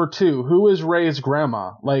 Number 2, who is Rey's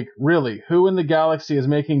grandma? Like, really, who in the galaxy is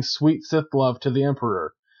making sweet Sith love to the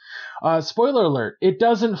Emperor? Spoiler alert, it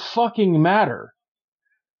doesn't fucking matter.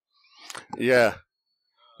 Yeah.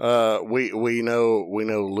 We know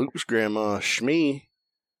Luke's grandma, Shmi,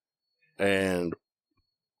 and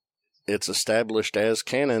it's established as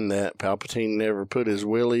canon that Palpatine never put his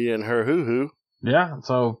willy in her hoo-hoo. Yeah,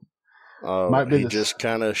 so might be he just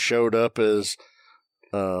kind of showed up as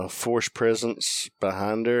force presence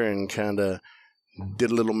behind her and kind of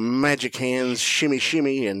did a little magic hands,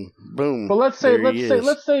 shimmy, and boom. But let's say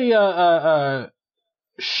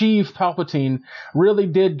Sheev Palpatine really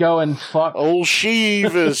did go and fuck. Old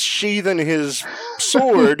Sheev is sheathing his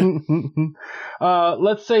sword.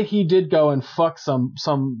 Let's say he did go and fuck some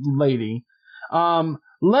lady.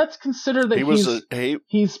 Let's consider that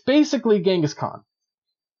he's basically Genghis Khan.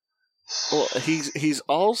 Well, he's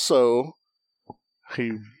also,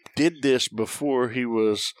 he did this before he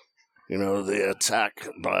was, the attack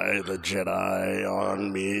by the Jedi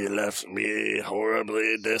on me left me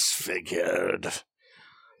horribly disfigured.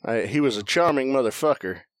 He was a charming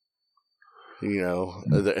motherfucker. He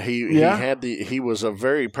was a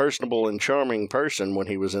very personable and charming person when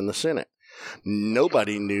he was in the Senate.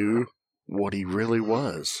 Nobody knew what he really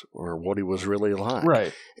was or what he was really like.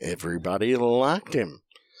 Right. Everybody liked him.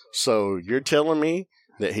 So you're telling me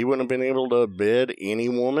that he wouldn't have been able to bed any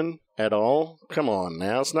woman at all? Come on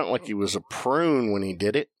now. It's not like he was a prune when he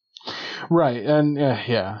did it. Right. And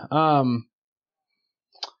yeah.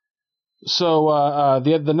 So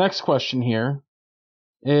the next question here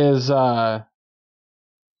is let's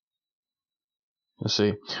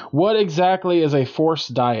see. What exactly is a Force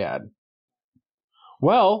dyad?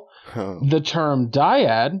 Well, the term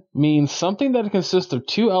dyad means something that consists of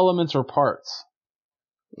 2 elements or parts.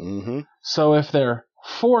 Mm-hmm. So if they're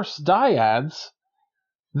Force dyads,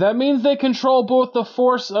 that means they control both the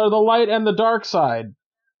Force or the light and the dark side.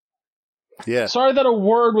 Yeah. Sorry that a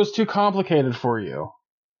word was too complicated for you.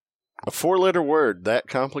 A 4-letter word that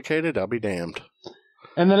complicated? I'll be damned.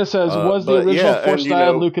 And then it says, was the original Force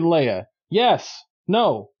dyad Luke and Leia? Yes.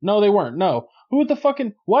 No, they weren't. No. Who the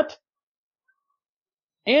fucking... What?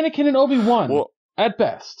 Anakin and Obi-Wan, at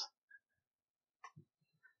best.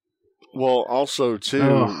 Well, also, too,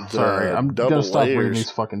 I'm gonna stop reading layers,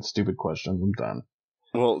 these fucking stupid questions. I'm done.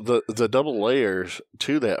 Well, the double layers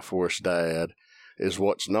to that Force dyad is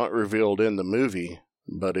what's not revealed in the movie.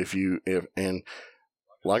 But and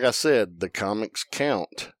like I said, the comics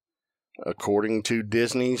count. According to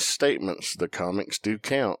Disney's statements, the comics do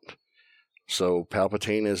count. So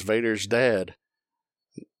Palpatine is Vader's dad.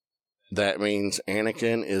 that means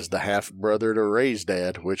Anakin is the half-brother to Rey's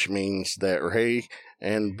dad, which means that Rey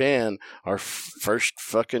and Ben are first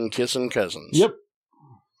fucking kissing cousins. Yep.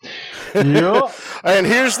 Yep. And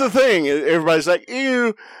here's the thing. Everybody's like,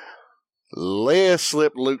 ew. Leia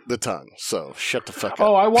slipped Luke the tongue. So, shut the fuck up.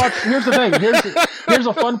 Oh, I watched... Here's the thing. Here's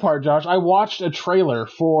a fun part, Josh. I watched a trailer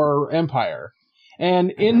for Empire.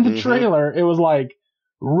 And in the trailer, it was like,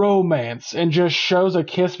 romance, and just shows a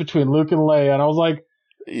kiss between Luke and Leia. And I was like...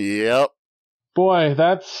 Yep. Boy,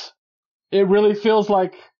 it really feels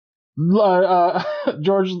like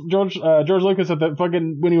George Lucas at the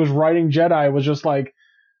fucking, when he was writing Jedi, was just like,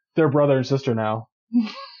 they're brother and sister now.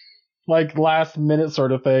 Like last minute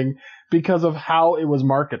sort of thing, because of how it was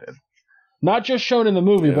marketed. Not just shown in the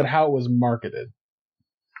movie, but how it was marketed.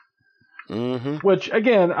 Mm-hmm. Which,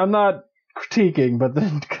 again, I'm not critiquing, but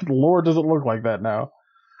then, good Lord, does it look like that now.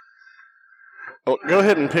 Oh, go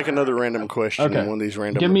ahead and pick another random question. Okay. One of these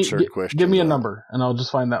random absurd questions. Give me a number, and I'll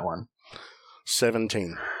just find that one.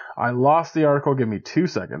 17. I lost the article. Give me 2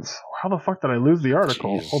 seconds. How the fuck did I lose the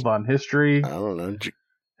article? Jeez. Hold on. History. I don't know.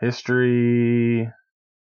 History.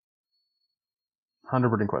 100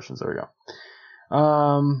 burning questions. There we go.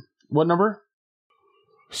 What number?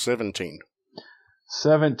 17.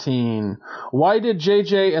 17. Why did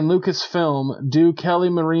JJ and Lucasfilm do Kelly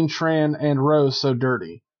Marie Tran and Rose so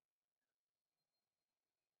dirty?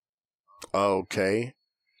 Okay.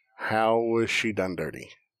 How was she done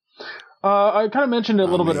dirty? I kind of mentioned it a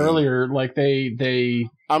little bit earlier. Like they.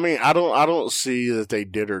 I mean, I don't see that they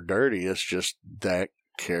did her dirty. It's just that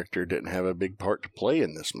character didn't have a big part to play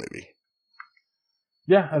in this movie.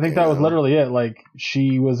 Yeah, I think that was literally it. Like,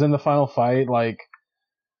 she was in the final fight. Like,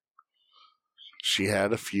 she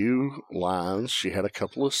had a few lines. She had a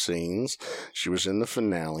couple of scenes. She was in the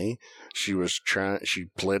finale. She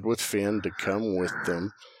pled with Finn to come with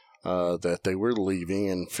them. That they were leaving,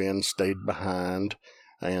 and Finn stayed behind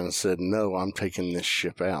and said, "No, I'm taking this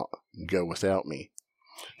ship out. Go without me."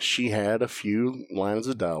 She had a few lines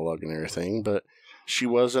of dialogue and everything, but she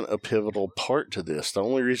wasn't a pivotal part to this. The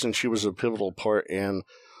only reason she was a pivotal part in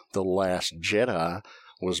The Last Jedi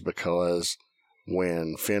was because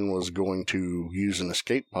when Finn was going to use an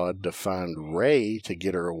escape pod to find Rey to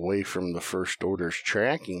get her away from the First Order's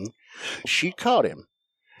tracking, she caught him.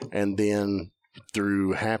 And then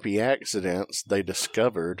through happy accidents, they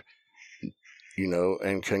discovered,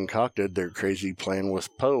 and concocted their crazy plan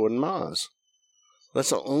with Poe and Maz.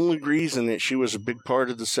 That's the only reason that she was a big part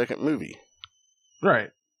of the second movie.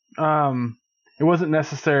 Right. It wasn't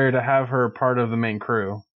necessary to have her part of the main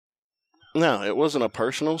crew. No, it wasn't a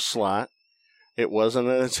personal slight. It wasn't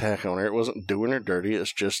an attack on her. It wasn't doing her dirty.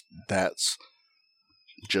 It's just that's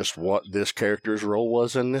just what this character's role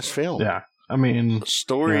was in this film. Yeah. I mean,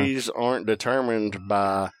 stories aren't determined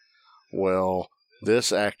by, well,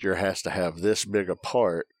 this actor has to have this big a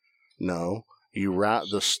part. No, you write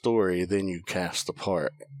the story, then you cast the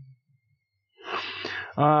part.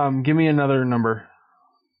 Give me another number.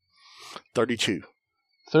 32.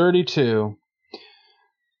 32.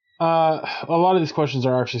 A lot of these questions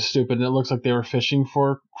are actually stupid, and it looks like they were fishing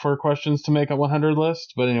for questions to make a 100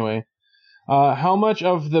 list. But anyway. How much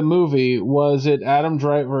of the movie was it Adam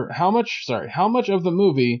Driver? How much of the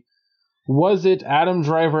movie was it Adam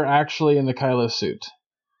Driver actually in the Kylo suit?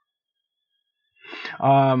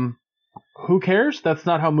 Who cares? That's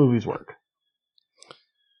not how movies work.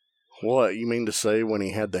 What, you mean to say when he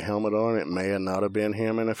had the helmet on, it may have not have been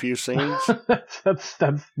him in a few scenes? that's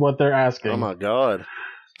what they're asking. Oh my God.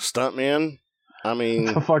 Stuntman? I mean,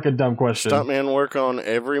 it's a fucking dumb question. Stuntmen work on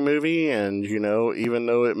every movie, and, even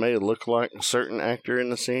though it may look like a certain actor in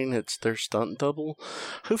the scene, it's their stunt double.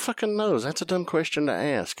 Who fucking knows? That's a dumb question to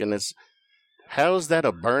ask, and how is that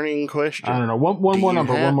a burning question? I don't know. One more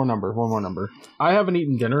number. I haven't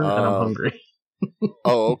eaten dinner, and I'm hungry.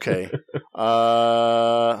 Oh, okay.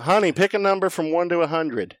 Honey, pick a number from 1 to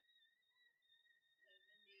 100.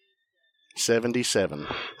 77.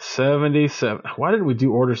 77. Why did we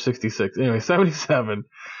do Order 66? Anyway, 77.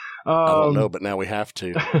 I don't know, but now we have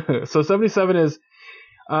to. So 77 is,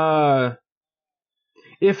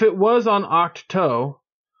 if it was on Ahch-To,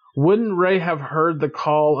 wouldn't Rey have heard the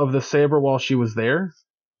call of the saber while she was there?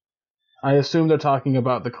 I assume they're talking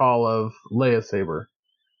about the call of Leia's saber.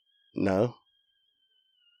 No.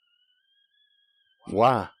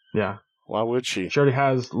 Why? Yeah. Why would she? She already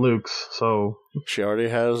has Luke's, so... She already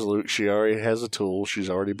has Luke. She already has a tool. She's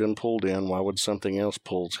already been pulled in. Why would something else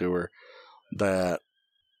pull to her that,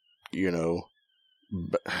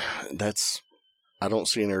 that's... I don't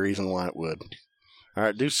see any reason why it would. All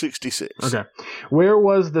right, do 66. Okay. Where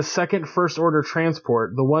was the second First Order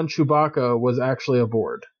transport, the one Chewbacca was actually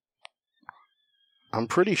aboard? I'm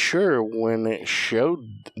pretty sure when it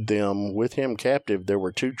showed them with him captive, there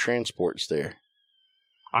were 2 transports there.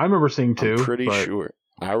 I remember seeing 2. I'm pretty sure.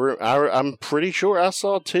 I'm pretty sure I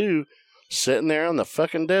saw 2 sitting there on the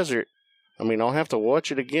fucking desert. I mean, I'll have to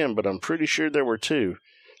watch it again, but I'm pretty sure there were 2.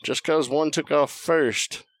 Just because one took off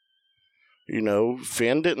first,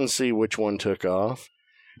 Finn didn't see which one took off.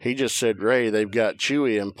 He just said, Ray, they've got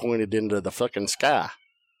Chewie, and pointed into the fucking sky.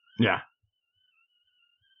 Yeah.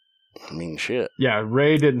 I mean, shit. Yeah,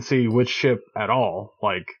 Rey didn't see which ship at all.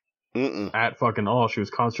 Like, at fucking all. She was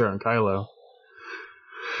concentrating on Kylo.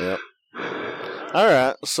 Yep.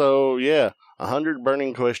 Alright, so, yeah. 100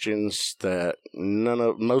 burning questions that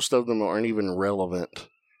most of them aren't even relevant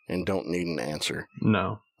and don't need an answer.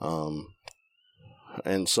 No.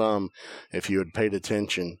 And some, if you had paid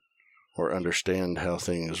attention or understand how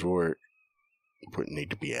things work, wouldn't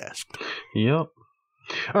need to be asked. Yep.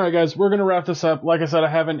 All right, guys, we're gonna wrap this up. Like I said, I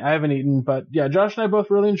haven't eaten, but yeah, Josh and I both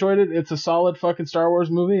really enjoyed it. It's a solid fucking Star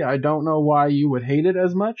Wars movie. I don't know why you would hate it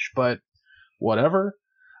as much, but whatever.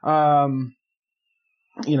 To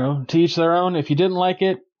each their own. If you didn't like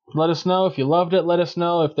it, let us know. If you loved it, let us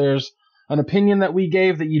know. If there's an opinion that we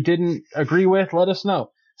gave that you didn't agree with, let us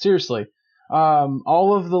know. Seriously.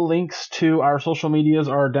 All of the links to our social medias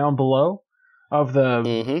are down below of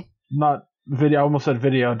the not video. I almost said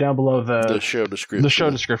video. Down below the show description. The show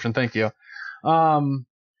description. Thank you.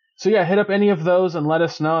 So yeah, hit up any of those and let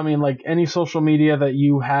us know. I mean, like any social media that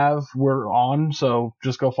you have, we're on. So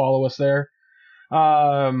just go follow us there.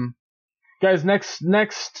 Guys,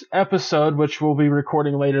 next episode, which we'll be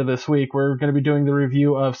recording later this week, we're going to be doing the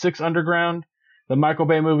review of Six Underground, the Michael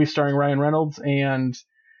Bay movie starring Ryan Reynolds, and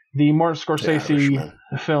the Martin Scorsese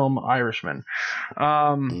film Irishman.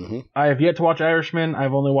 I have yet to watch Irishman.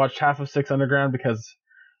 I've only watched half of Six Underground because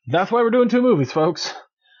that's why we're doing 2 movies, folks.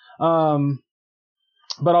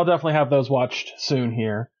 But I'll definitely have those watched soon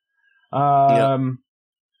here. But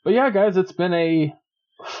yeah, guys, it's been a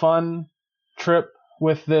fun trip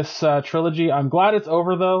with this trilogy. I'm glad it's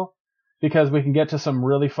over, though, because we can get to some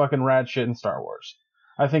really fucking rad shit in Star Wars.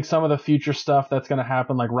 I think some of the future stuff that's going to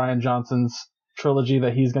happen, like Rian Johnson's trilogy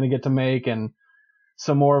that he's going to get to make, and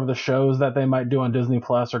some more of the shows that they might do on Disney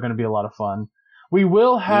Plus are going to be a lot of fun. We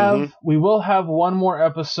will have one more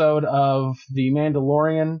episode of The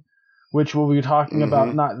Mandalorian, which we'll be talking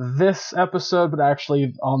about not this episode, but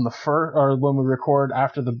actually on the first, or when we record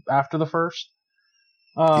after the first.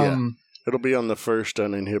 It'll be on the first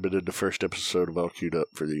Uninhibited, the first episode of All Queued Up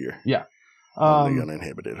for the year. Yeah. On the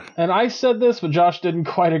Uninhibited. And I said this, but Josh didn't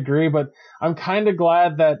quite agree, but I'm kind of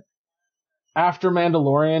glad that after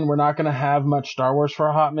Mandalorian, we're not going to have much Star Wars for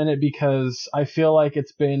a hot minute, because I feel like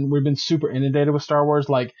we've been super inundated with Star Wars.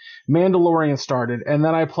 Like, Mandalorian started, and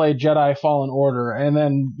then I played Jedi Fallen Order, and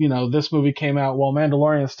then, this movie came out while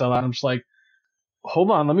Mandalorian's still out. I'm just like,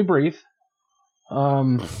 hold on, let me breathe.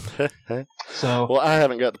 Well, I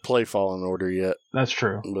haven't got to play Fallen Order yet. That's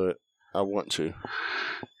true, but I want to.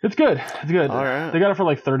 It's good. It's good. All right. They got it for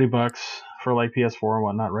like $30 for like PS4 and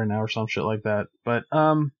whatnot right now, or some shit like that. But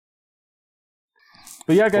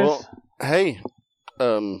yeah, guys. Well, hey,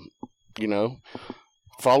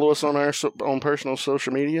 follow us on our own personal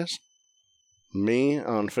social medias. Me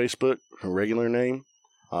on Facebook, a regular name.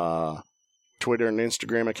 Twitter and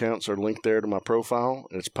Instagram accounts are linked there to my profile.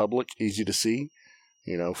 It's public, easy to see.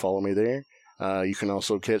 Follow me there. You can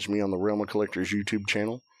also catch me on the Realm of Collectors YouTube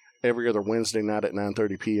channel every other Wednesday night at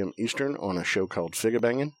 9:30 p.m. Eastern on a show called Figure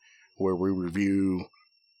Bangin', where we review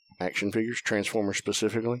action figures, Transformers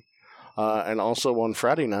specifically. And also on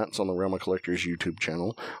Friday nights on the Realm of Collectors YouTube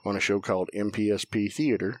channel on a show called MPSP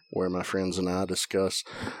Theater, where my friends and I discuss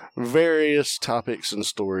various topics and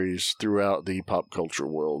stories throughout the pop culture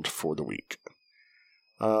world for the week.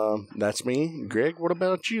 That's me. Greg, what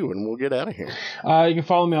about you? And we'll get out of here. You can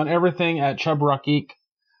follow me on everything at Chub Rock Geek.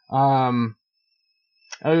 You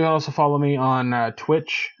can also follow me on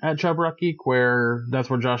Twitch at Chub Rock Geek,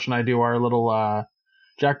 that's where Josh and I do our little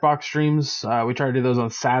Jackbox streams. We try to do those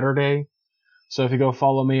on Saturday. So if you go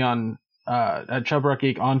follow me on at Chub Rock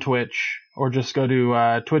Geek on Twitch, or just go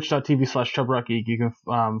to twitch.tv/Chub Rock Geek, you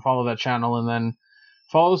can follow that channel and then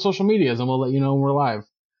follow the social medias, and we'll let you know when we're live.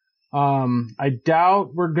 I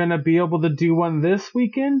doubt we're gonna be able to do one this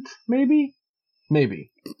weekend. Maybe.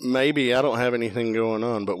 I don't have anything going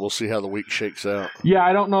on, but we'll see how the week shakes out. Yeah,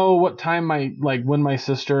 I don't know what time when my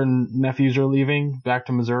sister and nephews are leaving back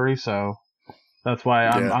to Missouri, so that's why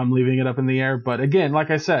I'm leaving it up in the air. But again, like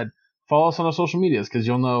I said, follow us on our social medias, because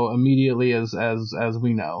you'll know immediately as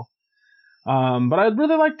we know. But I'd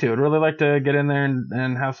really like to get in there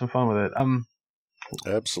and have some fun with it.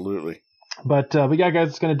 Absolutely. But yeah, guys,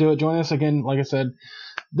 it's going to do it. Join us again, like I said,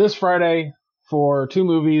 this Friday for 2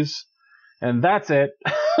 movies, and that's it.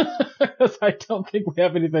 Because I don't think we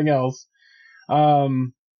have anything else.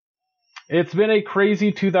 It's been a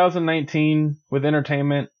crazy 2019 with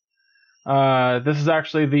entertainment. This is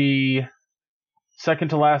actually the second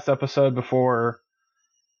to last episode before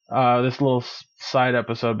this little side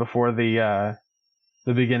episode before the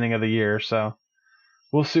beginning of the year. So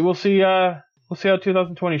we'll see how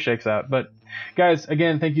 2020 shakes out. But guys,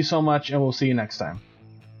 again, thank you so much, and we'll see you next time.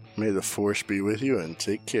 May the force be with you, and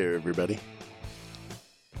take care, everybody.